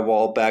 5/8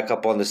 drywall back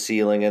up on the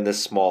ceiling and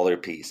this smaller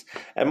piece.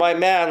 And my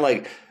man,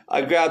 like,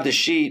 I grabbed the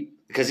sheet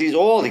because he's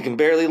old, he can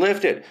barely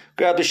lift it.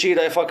 Grab the sheet,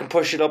 I fucking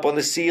push it up on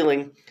the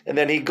ceiling, and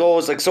then he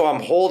goes like, so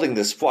I'm holding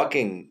this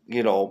fucking,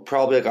 you know,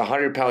 probably like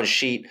 100-pound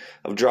sheet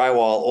of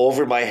drywall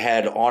over my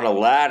head on a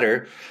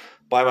ladder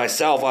by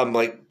myself. I'm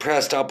like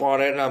pressed up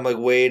on it and I'm like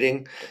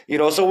waiting, you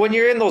know. So when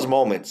you're in those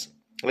moments,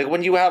 like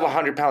when you have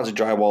 100 pounds of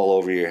drywall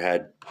over your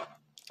head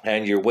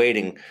and you're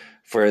waiting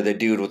for the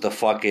dude with the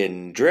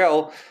fucking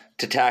drill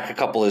to tack a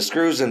couple of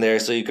screws in there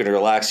so you can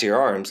relax your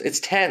arms, it's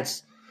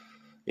tense,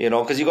 you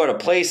know, because you got to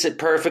place it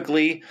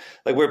perfectly.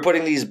 Like, we're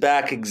putting these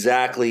back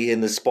exactly in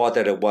the spot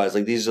that it was.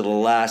 Like, these are the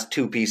last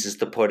two pieces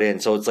to put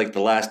in, so it's like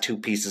the last two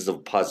pieces of a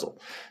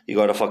puzzle. You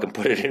got to fucking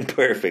put it in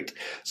perfect.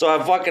 So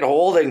I'm fucking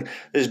holding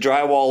this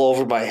drywall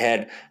over my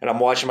head, and I'm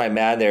watching my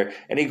man there,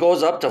 and he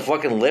goes up to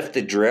fucking lift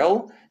the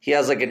drill. He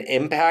has like an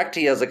Impact.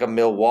 He has like a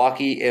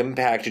Milwaukee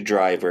Impact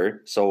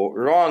driver. So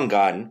wrong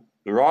gun.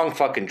 Wrong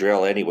fucking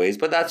drill anyways,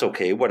 but that's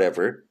okay,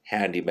 whatever.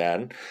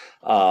 Handyman.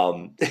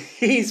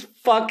 He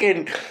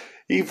fucking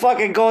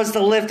goes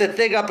to lift the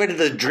thing up and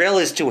the drill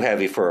is too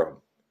heavy for him.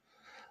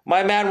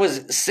 My man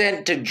was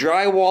sent to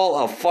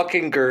drywall a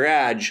fucking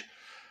garage,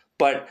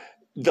 but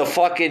the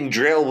fucking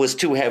drill was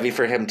too heavy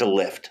for him to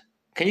lift.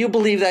 Can you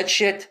believe that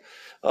shit?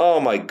 Oh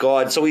my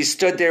God. So he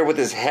stood there with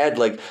his head,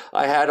 like,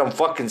 I had him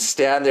fucking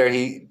stand there.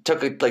 He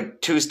took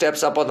like 2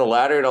 steps up on the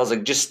ladder and I was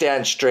like, just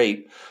stand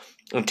straight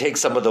and take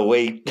some of the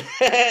weight.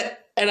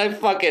 And I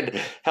fucking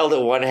held it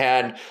one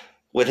hand,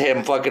 with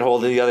him fucking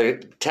holding the other,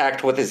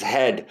 tacked with his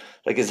head.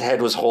 Like his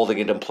head was holding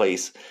it in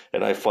place.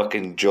 And I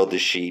fucking drilled the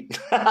sheet.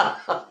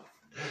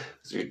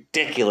 It's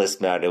ridiculous,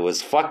 man. It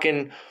was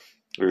fucking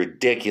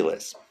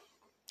ridiculous.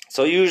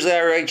 So usually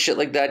I write shit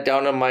like that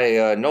down on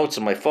my notes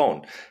on my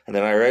phone. And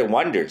then I write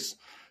wonders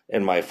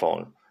in my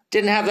phone.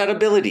 Didn't have that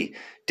ability.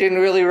 Didn't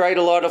really write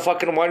a lot of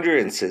fucking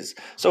wonderances.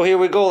 So here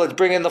we go. Let's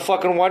bring in the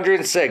fucking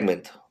wondering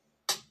segment.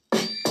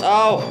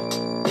 Oh,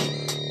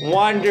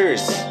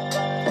 wonders.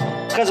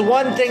 Because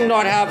one thing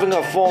not having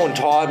a phone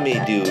taught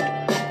me, dude,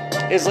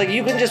 is like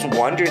you can just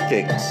wonder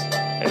things.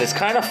 And it's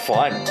kind of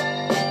fun.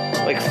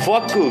 Like,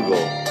 fuck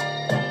Google.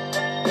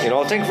 You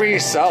know, think for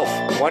yourself.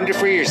 Wonder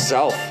for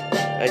yourself.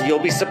 And you'll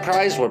be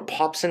surprised what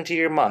pops into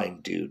your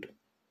mind, dude.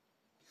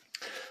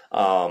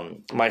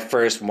 My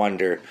first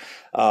wonder.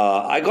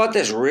 I got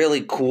this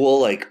really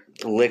cool, like,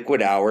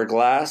 liquid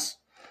hourglass.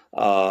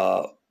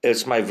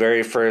 It's my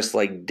very first,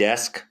 like,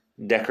 desk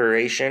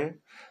decoration.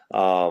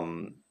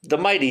 The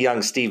mighty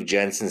young Steve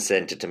Jensen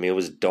sent it to me. It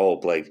was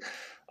dope. Like,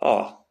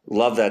 oh,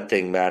 love that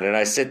thing, man. And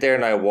I sit there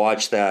and I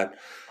watch that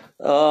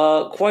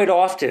quite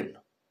often.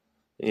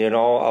 You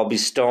know, I'll be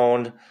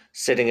stoned,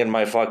 sitting in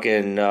my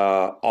fucking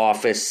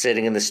office,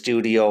 sitting in the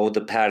studio,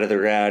 the pad of the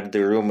rad,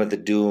 the room of the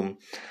doom.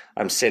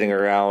 I'm sitting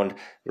around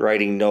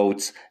writing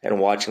notes and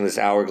watching this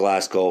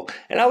hourglass go.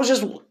 And I was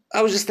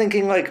just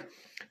thinking, like,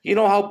 you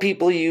know how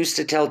people used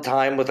to tell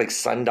time with like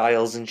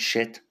sundials and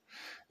shit,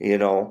 you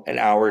know, and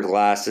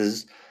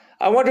hourglasses.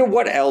 I wonder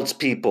what else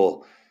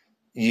people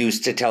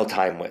used to tell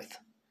time with.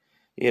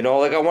 You know,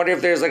 like I wonder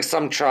if there's like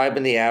some tribe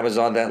in the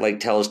Amazon that like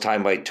tells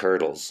time by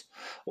turtles.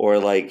 Or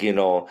like, you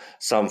know,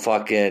 some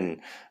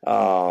fucking,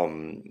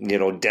 you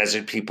know,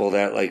 desert people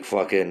that like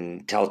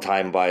fucking tell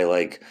time by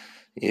like,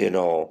 you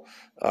know,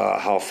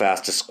 how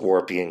fast a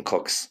scorpion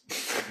cooks.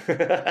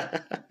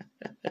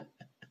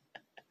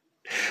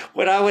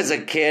 When I was a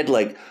kid,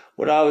 like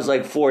when I was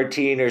like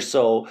 14 or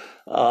so,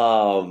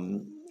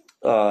 and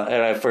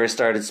I first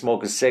started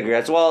smoking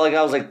cigarettes. Well, like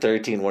I was like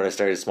 13 when I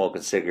started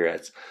smoking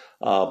cigarettes.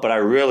 But I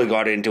really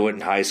got into it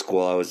in high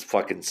school. I was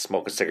fucking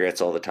smoking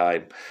cigarettes all the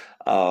time.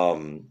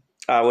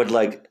 I would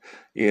like,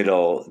 you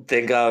know,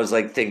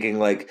 thinking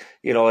like,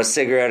 you know, a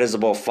cigarette is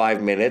about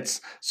 5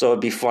 minutes. So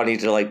it'd be funny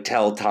to like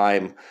tell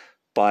time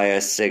by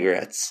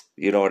cigarettes.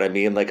 You know what I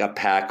mean? Like a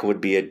pack would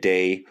be a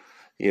day.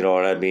 You know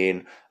what I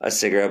mean? A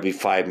cigarette would be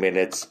 5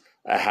 minutes.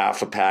 A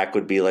half a pack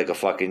would be like a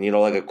fucking, you know,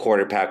 like a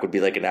quarter pack would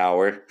be like an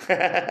hour.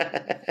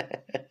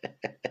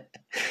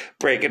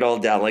 Break it all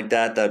down like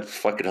that. That's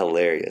fucking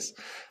hilarious.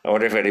 I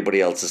wonder if anybody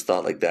else has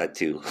thought like that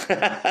too.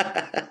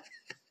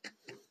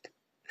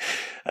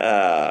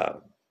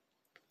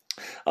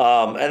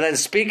 And then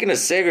speaking of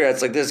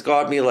cigarettes, like this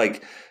got me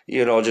like,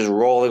 you know, just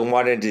rolling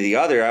one into the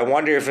other. I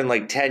wonder if in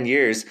like 10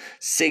 years,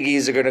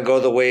 ciggies are going to go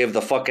the way of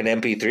the fucking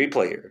MP3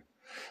 player.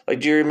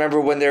 Like, do you remember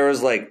when there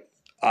was like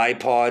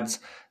iPods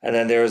and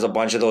then there was a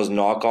bunch of those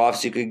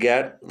knockoffs you could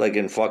get like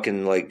in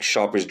fucking like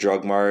Shoppers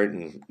Drug Mart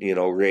and, you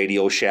know,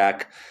 Radio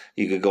Shack?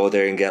 You could go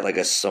there and get like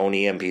a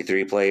Sony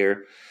MP3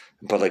 player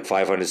and put like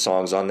 500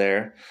 songs on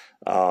there.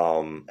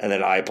 And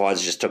then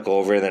iPods just took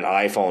over, and then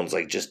iPhones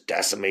like just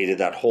decimated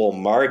that whole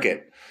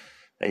market.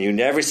 And you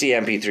never see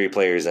MP3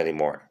 players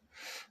anymore.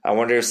 I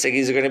wonder if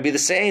ciggies are going to be the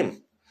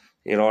same.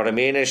 You know what I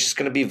mean? It's just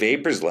going to be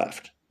vapors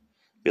left.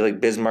 Be like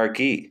Biz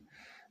Markie.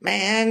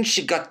 Man,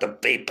 she got the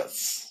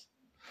vapors.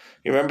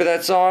 You remember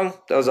that song?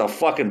 That was a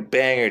fucking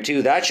banger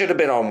too. That should have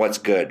been on What's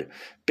Good.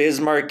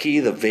 Biz Markie,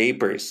 the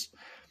vapors.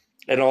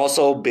 And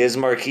also Biz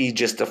Markie,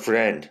 just a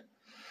friend.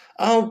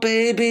 Oh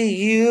baby,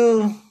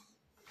 you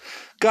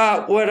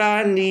got what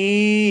I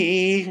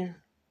need.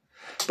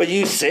 But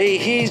you say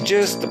he's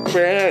just a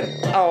friend.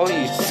 Oh,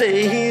 you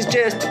say he's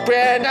just a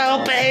friend.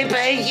 Oh,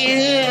 baby,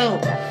 you.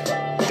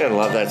 Gonna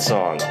love that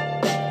song.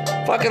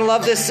 Fucking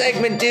love this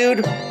segment,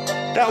 dude.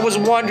 That was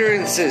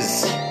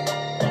Wonderances.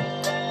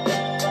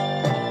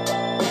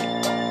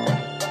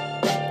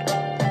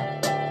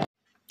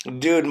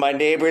 Dude, my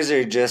neighbors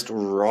are just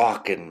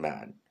rocking,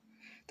 man.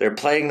 They're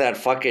playing that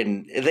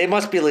fucking... They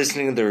must be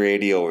listening to the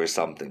radio or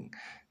something.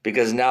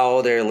 Because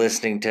now they're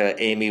listening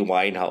to Amy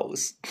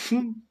Winehouse.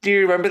 Do you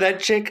remember that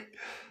chick?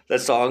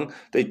 That song?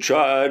 They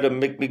try to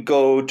make me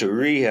go to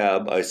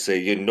rehab. I say,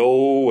 you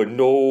know, and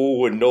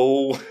no, and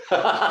no.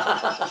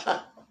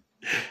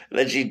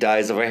 Then she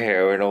dies of a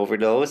heroin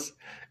overdose.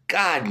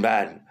 God,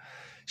 man.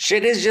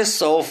 Shit is just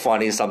so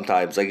funny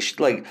sometimes.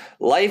 Like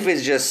life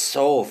is just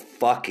so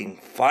fucking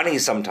funny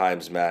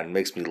sometimes, man. It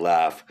makes me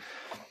laugh.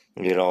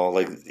 You know,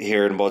 like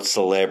hearing about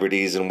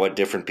celebrities and what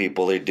different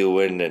people are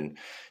doing and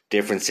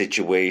different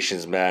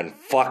situations, man.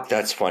 Fuck,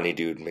 that's funny,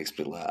 dude. It makes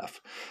me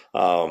laugh.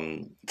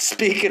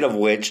 Speaking of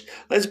which,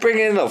 let's bring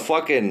in the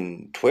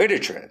fucking Twitter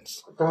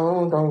trends.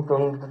 Oh.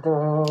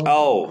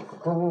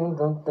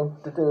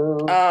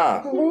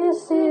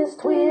 This is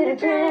Twitter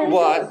trends.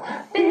 What?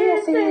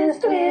 This is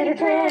Twitter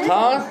trends.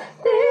 Huh?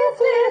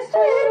 This is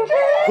Twitter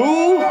trends.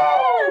 Who?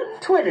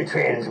 Twitter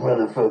trends,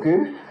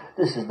 motherfucker.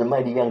 This is the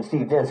mighty young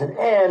Steve Jensen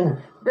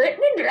and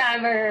Brittany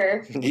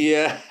Driver.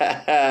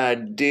 Yeah,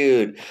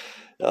 dude.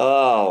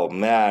 Oh,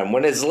 man.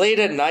 When it's late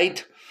at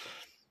night,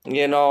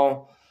 you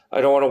know,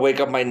 I don't want to wake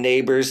up my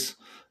neighbors.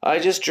 I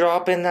just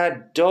drop in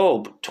that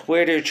dope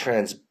Twitter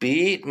Trends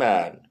beat,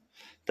 man.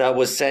 That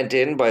was sent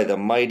in by the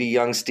mighty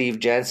young Steve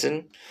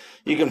Jensen.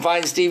 You can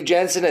find Steve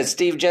Jensen at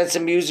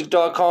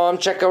stevejensenmusic.com.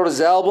 Check out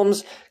his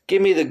albums.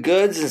 Give Me the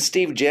Goods and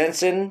Steve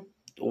Jensen.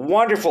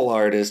 Wonderful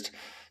artist.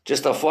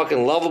 Just a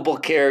fucking lovable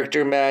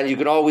character, man. You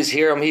can always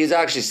hear him. He's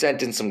actually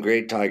sent in some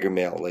great Tiger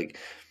mail. Like,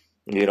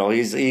 you know,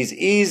 he's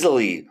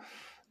easily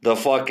the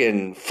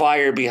fucking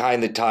fire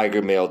behind the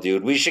Tiger mail,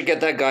 dude. We should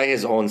get that guy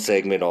his own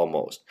segment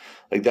almost.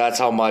 Like, that's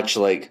how much,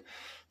 like,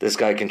 this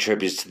guy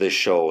contributes to this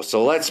show.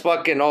 So let's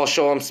fucking all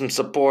show him some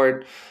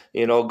support.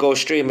 You know, go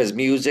stream his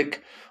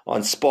music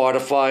on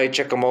Spotify.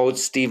 Check him out,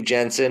 Steve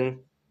Jensen.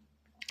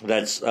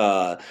 That's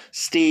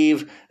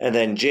Steve and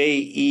then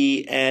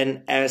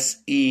Jensen,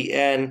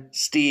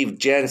 Steve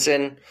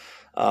Jensen.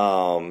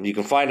 You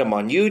can find him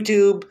on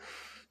YouTube.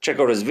 Check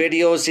out his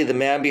videos. See the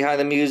man behind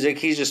the music.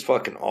 He's just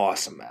fucking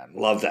awesome, man.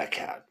 Love that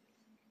cat.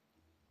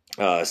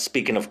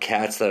 Speaking of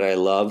cats that I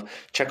love,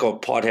 check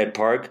out Pothead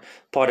Park.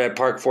 Pothead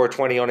Park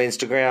 420 on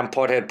Instagram,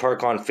 Pothead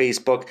Park on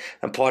Facebook,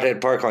 and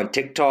Pothead Park on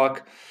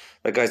TikTok.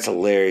 That guy's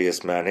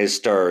hilarious, man. His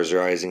star is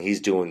rising. He's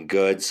doing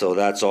good, so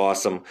that's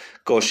awesome.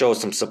 Go show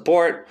some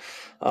support.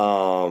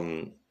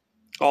 Also,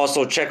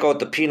 check out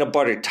the Peanut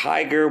Butter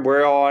Tiger.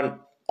 We're on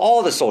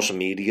all the social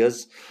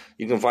medias.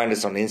 You can find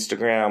us on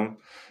Instagram.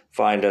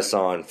 Find us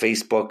on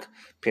Facebook,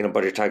 Peanut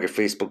Butter Tiger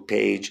Facebook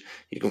page.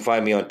 You can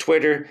find me on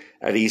Twitter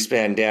at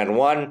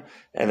EastvanDan1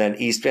 and then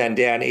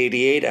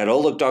EastvanDan88 at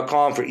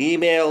Outlook.com for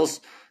emails.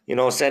 You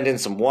know, send in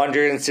some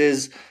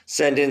wonderances.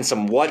 Send in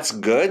some what's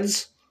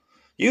goods.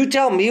 You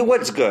tell me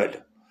what's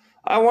good.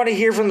 I want to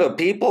hear from the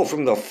people,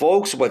 from the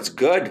folks, what's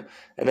good.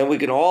 And then we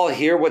can all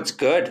hear what's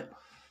good,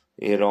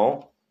 you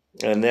know.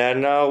 And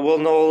then we'll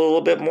know a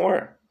little bit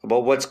more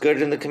about what's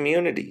good in the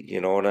community.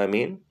 You know what I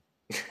mean?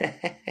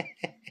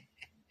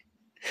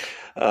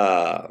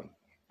 All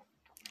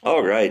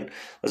right.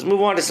 Let's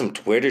move on to some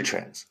Twitter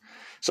trends.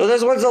 So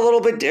this one's a little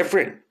bit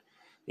different.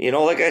 You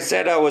know, like I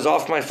said, I was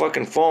off my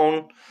fucking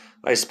phone.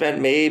 I spent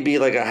maybe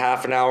like a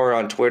half an hour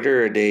on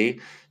Twitter a day.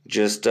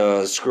 Just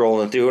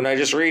scrolling through, and I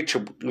just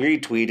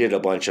retweeted a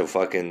bunch of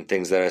fucking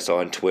things that I saw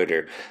on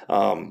Twitter.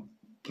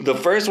 The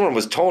first one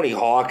was Tony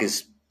Hawk.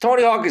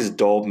 Tony Hawk is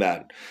dope,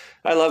 man.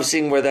 I love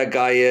seeing where that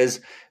guy is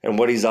and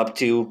what he's up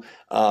to.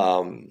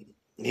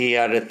 He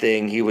had a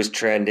thing. He was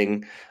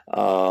trending.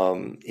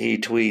 He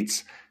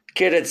tweets,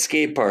 "Kid at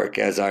skate park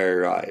as I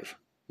arrive.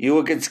 You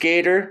a good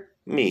skater?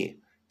 Me.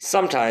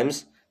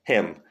 Sometimes.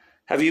 Him.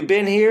 Have you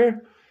been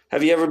here?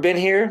 Have you ever been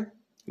here?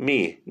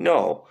 Me.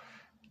 No.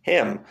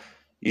 Him.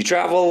 You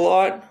travel a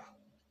lot?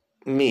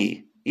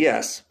 Me.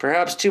 Yes,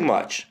 perhaps too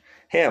much.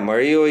 Him.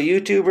 Are you a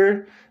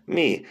YouTuber?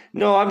 Me.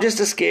 No, I'm just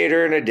a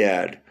skater and a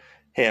dad.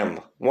 Him.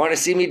 Want to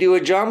see me do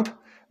a jump?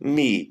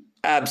 Me.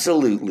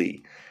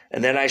 Absolutely.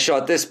 And then I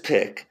shot this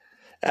pic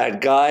at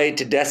Guy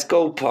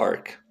Tedesco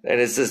Park. And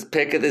it's this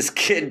pic of this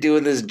kid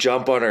doing this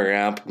jump on a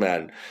ramp,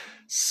 man.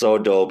 So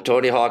dope.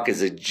 Tony Hawk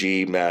is a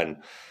G,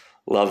 man.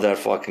 Love that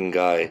fucking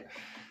guy.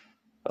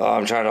 Oh,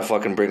 I'm trying to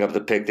fucking bring up the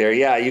pic there.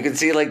 Yeah, you can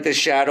see like the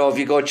shadow. If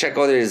you go check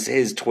out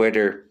his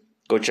Twitter,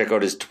 go check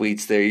out his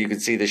tweets there. You can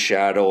see the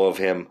shadow of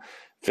him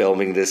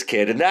filming this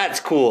kid. And that's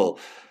cool.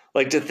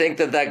 Like to think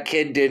that that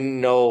kid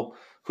didn't know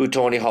who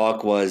Tony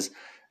Hawk was.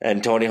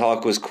 And Tony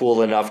Hawk was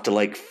cool enough to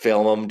like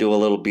film him do a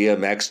little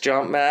BMX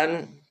jump,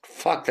 man.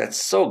 Fuck, that's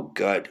so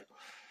good.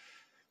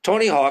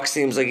 Tony Hawk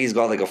seems like he's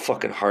got like a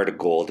fucking heart of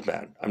gold,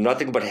 man. I'm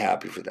nothing but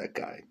happy for that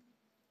guy.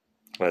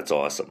 That's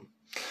awesome.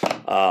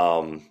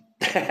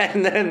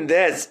 And then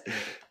this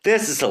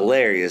is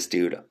hilarious,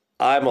 dude.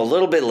 I'm a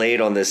little bit late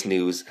on this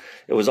news.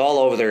 It was all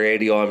over the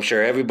radio. I'm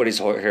sure everybody's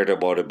heard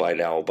about it by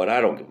now, but I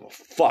don't give a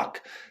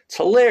fuck. It's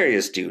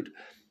hilarious, dude.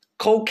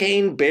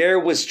 Cocaine Bear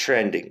was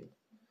trending.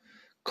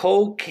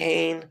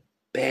 Cocaine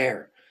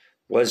Bear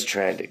was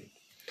trending.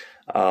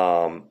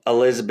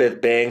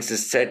 Elizabeth Banks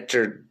is set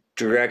to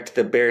direct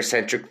the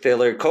bear-centric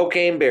thriller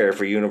Cocaine Bear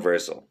for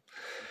Universal.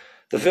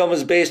 The film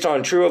is based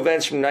on true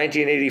events from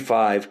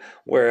 1985,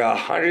 where a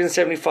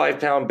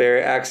 175-pound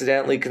bear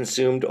accidentally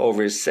consumed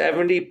over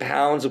 70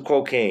 pounds of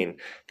cocaine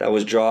that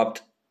was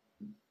dropped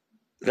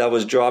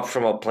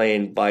from a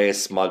plane by a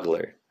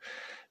smuggler.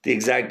 The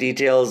exact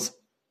details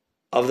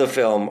of the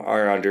film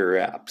are under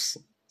wraps.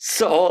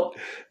 So,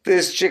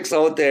 this chick's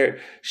out there,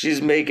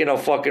 she's making a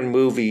fucking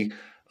movie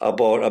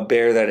about a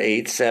bear that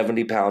ate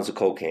 70 pounds of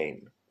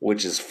cocaine,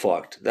 which is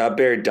fucked. That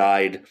bear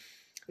died.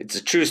 It's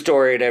a true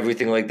story and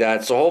everything like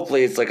that. So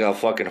hopefully it's like a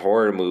fucking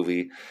horror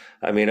movie.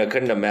 I mean, I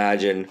couldn't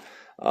imagine.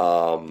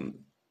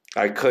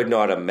 I could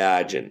not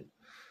imagine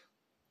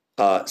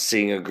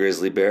seeing a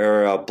grizzly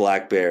bear or a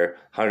black bear,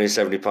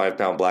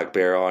 175-pound black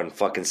bear on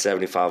fucking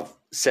 70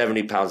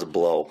 pounds of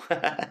blow.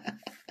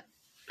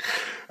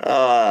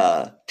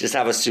 Just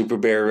have a super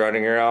bear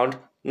running around.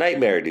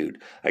 Nightmare,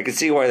 dude. I can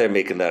see why they're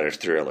making that a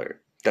thriller.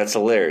 That's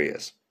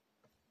hilarious.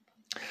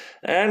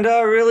 And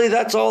really,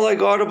 that's all I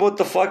got about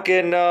the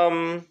fucking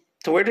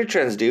Twitter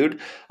trends, dude.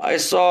 I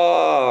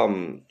saw,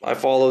 I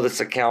follow this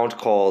account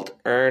called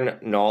Earn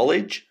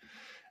Knowledge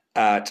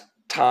at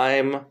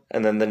time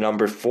and then the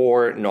number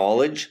 4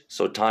 knowledge.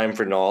 So time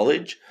for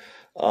knowledge.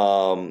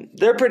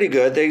 They're pretty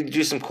good. They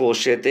do some cool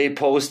shit. They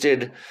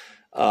posted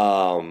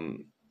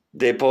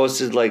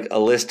like a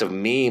list of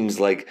memes.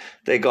 Like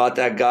they got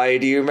that guy.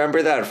 Do you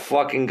remember that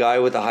fucking guy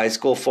with the high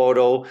school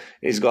photo?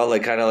 He's got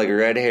like kind of like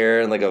red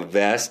hair and like a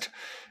vest.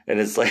 And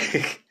it's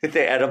like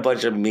they had a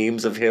bunch of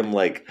memes of him,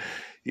 like,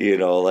 you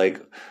know, like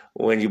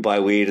when you buy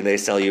weed and they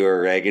sell you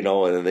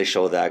oregano, and then they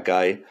show that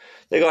guy.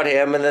 They got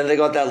him, and then they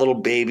got that little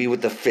baby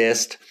with the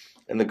fist,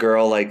 and the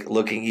girl like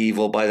looking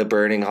evil by the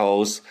burning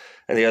house,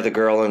 and the other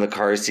girl in the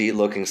car seat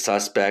looking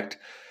suspect.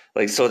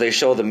 Like, so they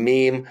show the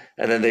meme,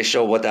 and then they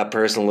show what that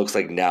person looks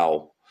like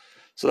now.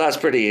 So that's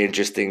pretty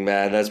interesting,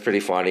 man. That's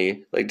pretty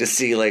funny. Like to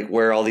see like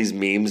where all these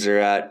memes are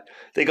at.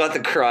 They got the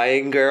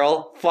crying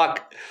girl.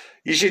 Fuck.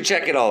 You should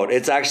check it out.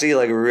 It's actually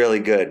like really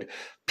good.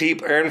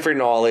 Earn for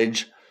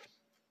knowledge,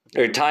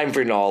 or time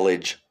for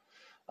knowledge.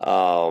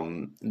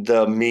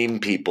 The meme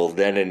people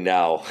then and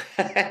now.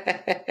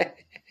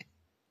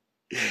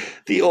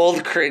 The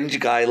old cringe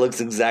guy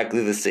looks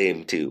exactly the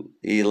same too.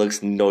 He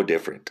looks no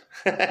different.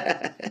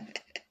 I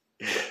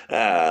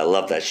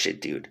love that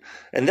shit, dude.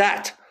 And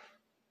that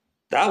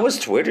was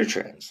Twitter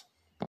trends.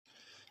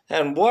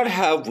 And what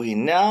have we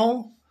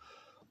now?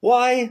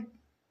 Why,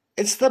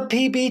 it's the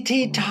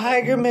PBT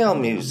Tiger Mail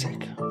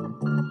music.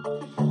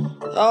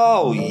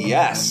 Oh,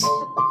 yes.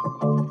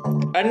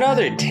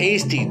 Another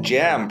tasty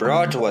jam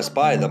brought to us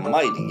by the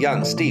mighty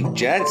young Steve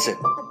Jensen.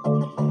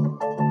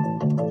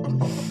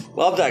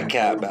 Love that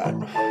cat,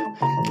 man.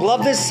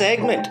 Love this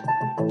segment.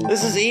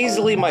 This is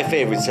easily my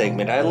favorite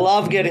segment. I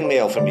love getting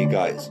mail from you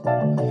guys.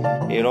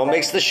 You know,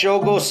 makes the show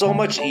go so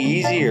much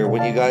easier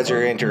when you guys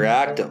are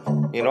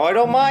interactive. You know, I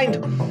don't mind.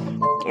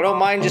 I don't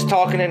mind just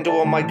talking into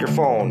a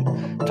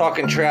microphone,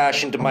 talking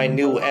trash into my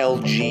new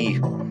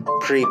LG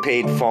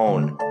prepaid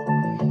phone.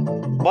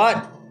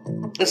 But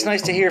it's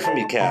nice to hear from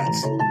you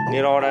cats.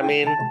 You know what I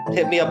mean?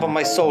 Hit me up on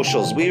my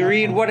socials. We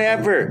read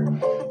whatever.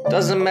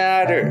 Doesn't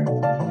matter.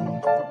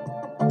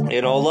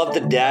 You know, love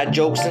the dad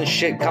jokes and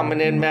shit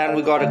coming in, man.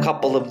 We got a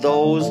couple of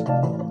those.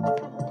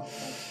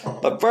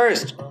 But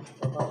first,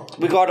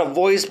 we got a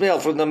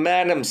voicemail from the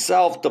man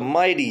himself, the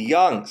mighty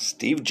young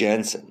Steve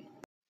Jensen.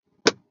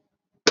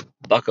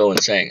 Buck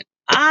Owens saying,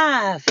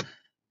 I've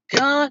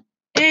got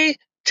a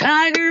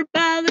tiger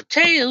by the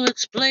tail,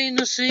 it's plain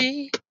to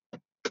see.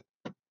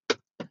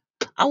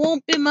 I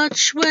won't be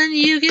much when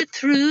you get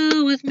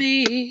through with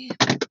me.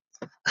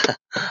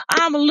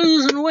 I'm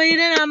losing weight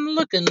and I'm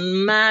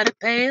looking mighty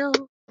pale.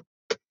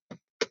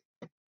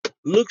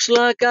 Looks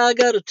like I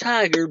got a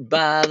tiger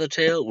by the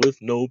tail with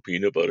no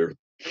peanut butter.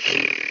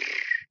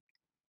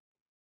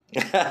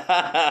 Dude,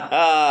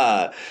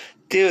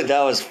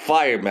 that was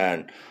fire,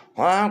 man.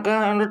 I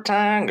got a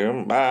tiger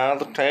by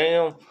the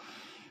tail.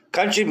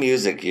 Country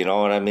music, you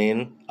know what I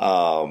mean?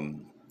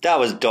 That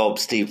was dope,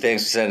 Steve.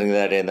 Thanks for sending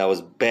that in. That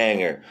was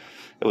banger.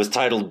 It was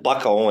titled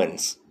Buck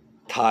Owens,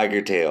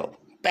 Tiger Tail.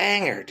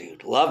 Banger,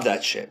 dude. Love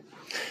that shit.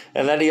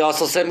 And then he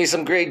also sent me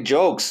some great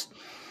jokes.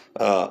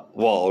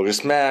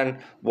 Walrus man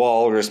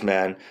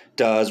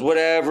does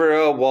whatever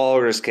a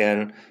walrus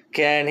can.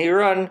 Can he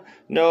run?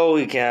 No,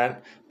 he can't.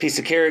 Piece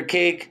of carrot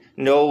cake?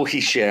 No,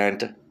 he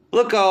shan't.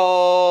 Look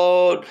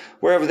out!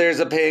 Wherever there's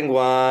a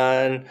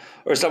penguin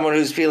or someone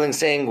who's feeling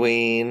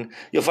sanguine,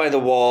 you'll find the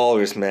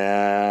walrus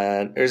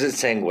man. Or is it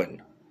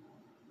sanguine?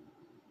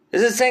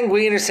 Is it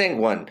sanguine or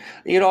sanguine?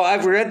 You know,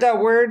 I've read that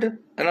word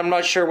and I'm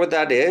not sure what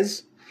that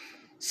is.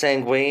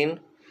 Sanguine.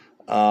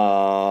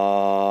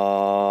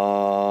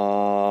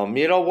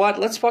 You know what?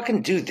 Let's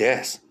fucking do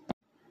this.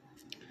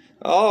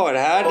 Oh, it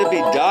had to be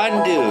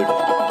done, dude.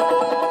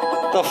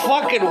 The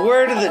fucking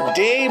word of the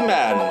day,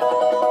 man.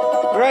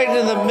 Right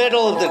in the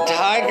middle of the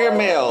Tiger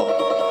Mail.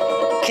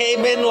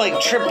 Came in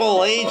like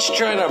Triple H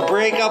trying to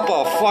break up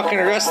a fucking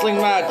wrestling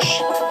match.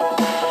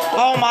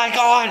 Oh my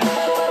god!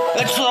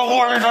 It's the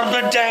word of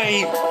the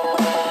day!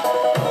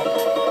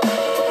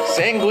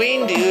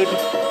 Sanguine, dude.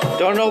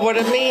 Don't know what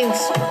it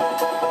means.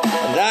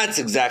 And that's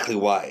exactly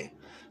why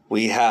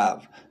we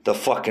have the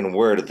fucking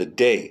word of the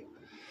day.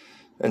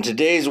 And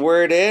today's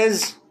word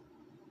is...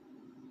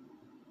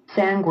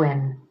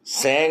 sanguine.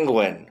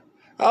 Sanguine.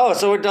 Oh,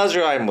 so it does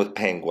rhyme with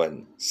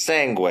penguin.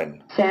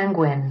 Sanguine.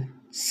 Sanguine.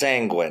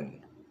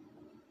 Sanguine.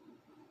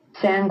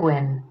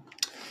 Sanguine.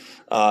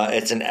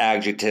 It's an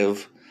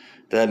adjective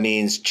that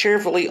means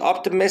cheerfully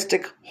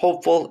optimistic,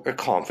 hopeful, or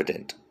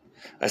confident.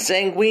 A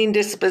sanguine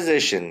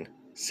disposition.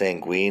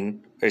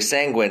 Sanguine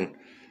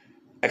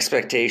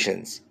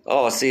expectations.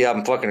 Oh, see,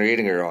 I'm fucking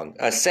reading it wrong.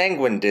 A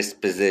sanguine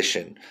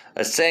disposition.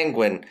 A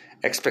sanguine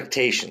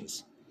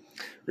expectations.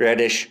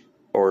 Reddish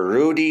or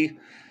ruddy.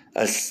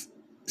 A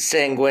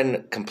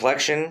sanguine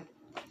complexion.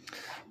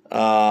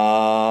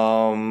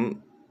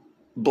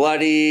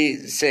 Bloody,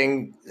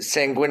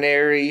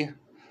 sanguinary.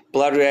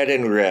 Blood red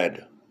and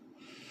red.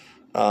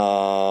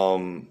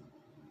 And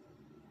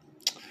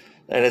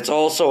it's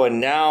also a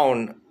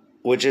noun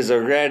which is a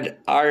red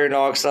iron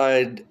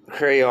oxide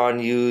crayon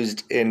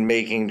used in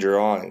making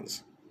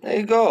drawings. There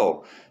you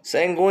go.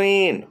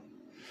 Sanguine.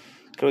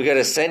 Can we get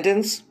a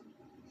sentence?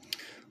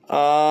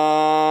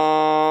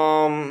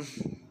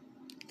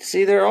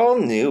 See, they're all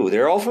new.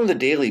 They're all from the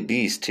Daily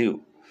Beast,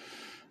 too.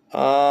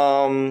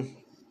 The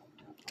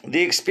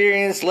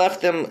experience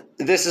left them...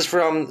 This is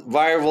from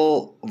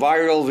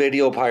Viral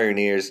Video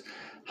Pioneers.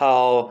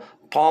 How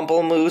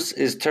Pomplamoose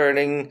is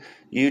turning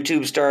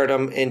YouTube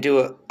stardom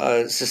into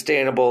a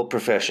sustainable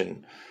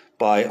profession.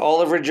 By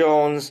Oliver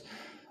Jones,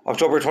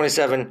 October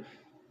 27,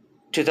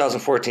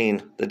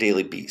 2014, The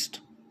Daily Beast.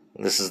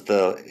 This is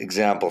the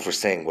example for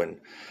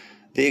sanguine.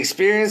 The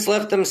experience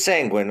left them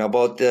sanguine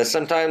about the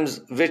sometimes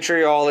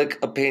vitriolic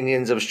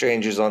opinions of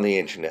strangers on the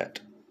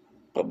internet.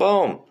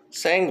 Ba-boom.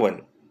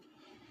 Sanguine.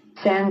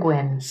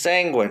 Sanguine.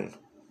 Sanguine.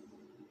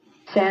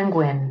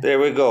 Sanguine. There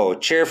we go.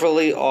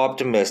 Cheerfully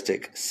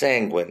optimistic.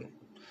 Sanguine.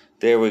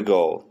 There we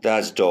go.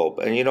 That's dope.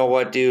 And you know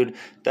what, dude?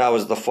 That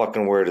was the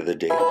fucking word of the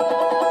day.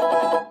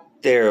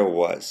 There it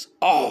was.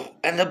 Oh,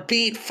 and the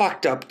beat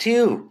fucked up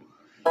too.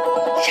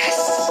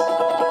 Yes!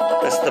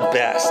 That's the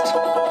best.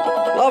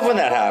 Love when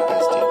that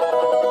happens, dude.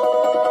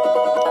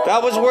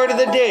 That was word of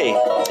the day.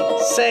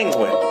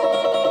 Sanguine.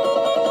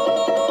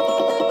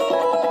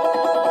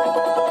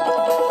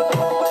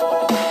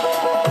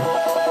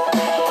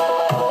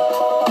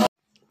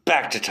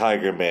 Back to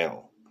Tiger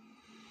Mail.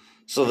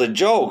 So the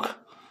joke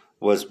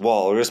was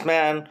Walrus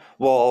Man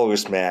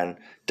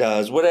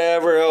does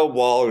whatever a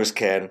walrus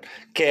can.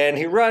 Can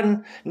he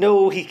run?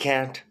 No, he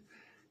can't.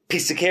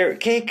 Piece of carrot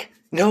cake?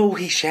 No,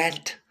 he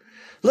shan't.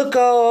 Look,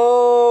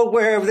 oh,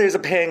 wherever there's a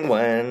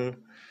penguin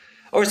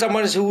or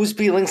someone who's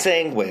feeling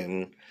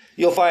sanguine,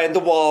 you'll find the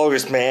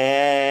Walrus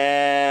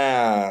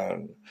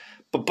Man.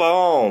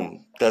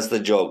 Ba-boom. That's the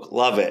joke.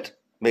 Love it.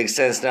 Makes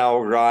sense now.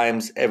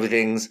 Rhymes.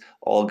 Everything's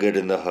all good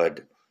in the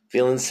hood.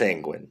 Feeling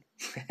sanguine.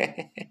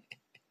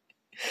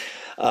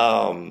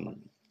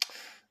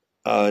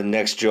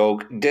 Next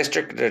joke.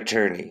 District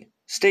Attorney.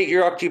 State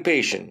your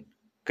occupation.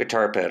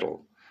 Guitar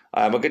pedal.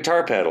 I'm a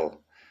guitar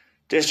pedal.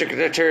 District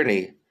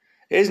Attorney.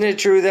 Isn't it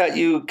true that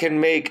you can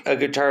make a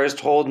guitarist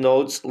hold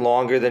notes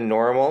longer than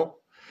normal?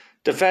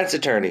 Defense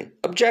Attorney.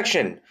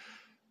 Objection.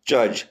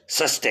 Judge.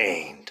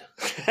 Sustained.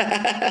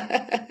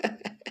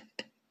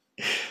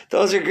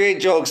 Those are great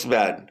jokes,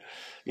 man.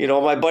 You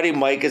know, my buddy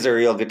Mike is a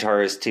real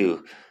guitarist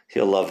too.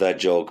 He'll love that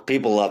joke.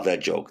 People love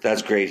that joke.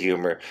 That's great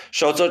humor.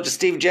 Shouts out to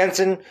Steve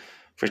Jensen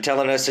for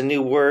telling us a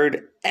new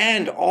word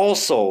and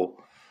also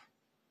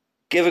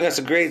giving us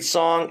a great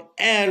song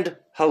and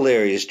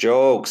hilarious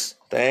jokes.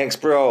 Thanks,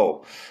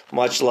 bro.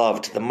 Much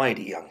love to the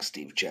mighty young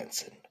Steve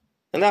Jensen.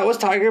 And that was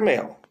Tiger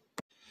Mail.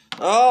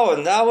 Oh,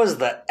 and that was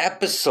the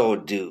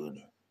episode,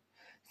 dude.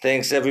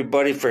 Thanks,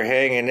 everybody, for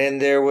hanging in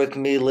there with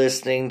me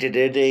listening to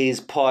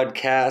today's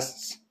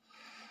podcasts.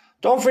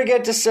 Don't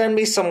forget to send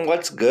me some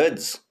what's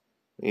goods.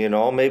 You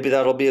know, maybe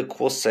that'll be a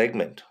cool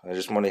segment. I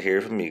just want to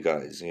hear from you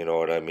guys. You know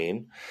what I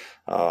mean?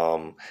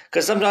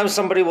 Because sometimes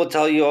somebody will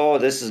tell you, oh,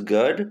 this is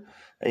good.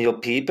 And you'll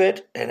peep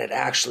it. And it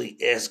actually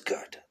is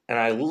good. And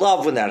I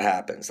love when that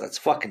happens. That's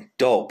fucking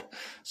dope.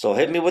 So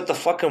hit me with the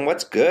fucking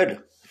what's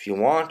good if you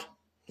want.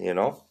 You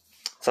know,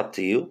 it's up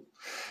to you.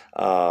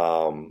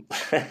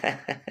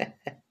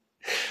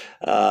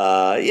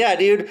 Yeah,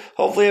 dude.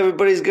 Hopefully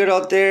everybody's good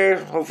out there.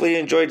 Hopefully you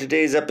enjoyed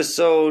today's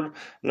episode.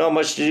 Not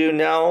much to do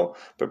now,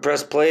 but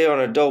press play on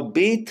a dope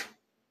beat.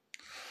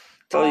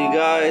 Tell you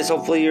guys,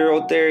 hopefully you're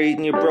out there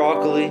eating your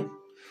broccoli,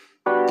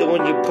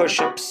 doing your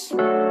push-ups,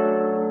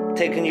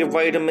 taking your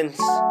vitamins,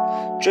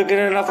 drinking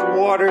enough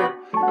water,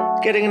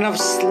 getting enough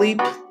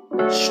sleep,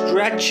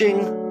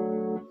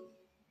 stretching,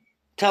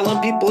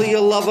 telling people you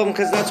love them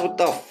because that's what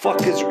the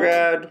fuck is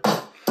rad.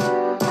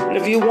 And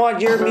if you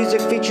want your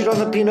music featured on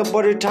the Peanut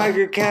Butter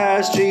Tiger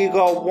Cast, or you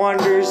got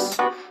Wonders,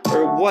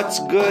 or What's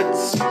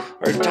Goods,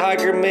 or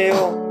Tiger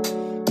Mail,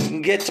 you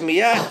can get to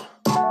me at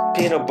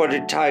Peanut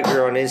Butter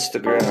Tiger on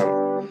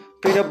Instagram,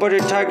 Peanut Butter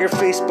Tiger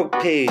Facebook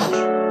page,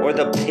 or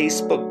the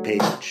Facebook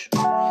page.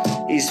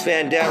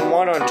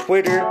 EastFanDan1 on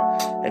Twitter,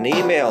 and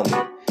email me,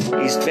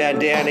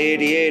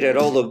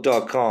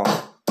 EastFanDan88@outlook.com.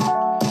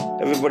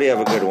 Everybody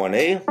have a good one,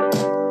 eh?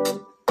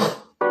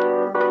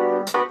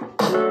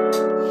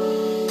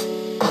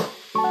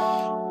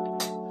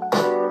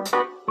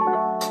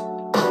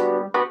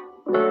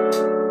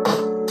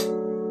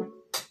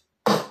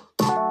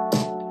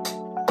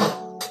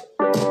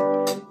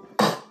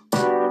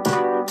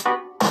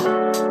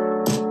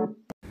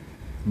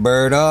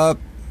 Bird up.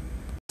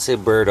 Say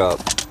bird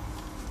up.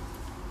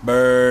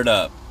 Bird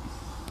up.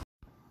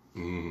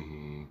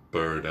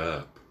 Bird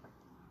up.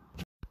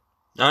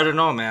 I don't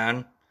know,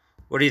 man.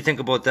 What do you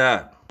think about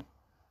that?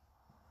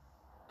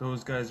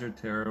 Those guys are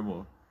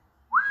terrible.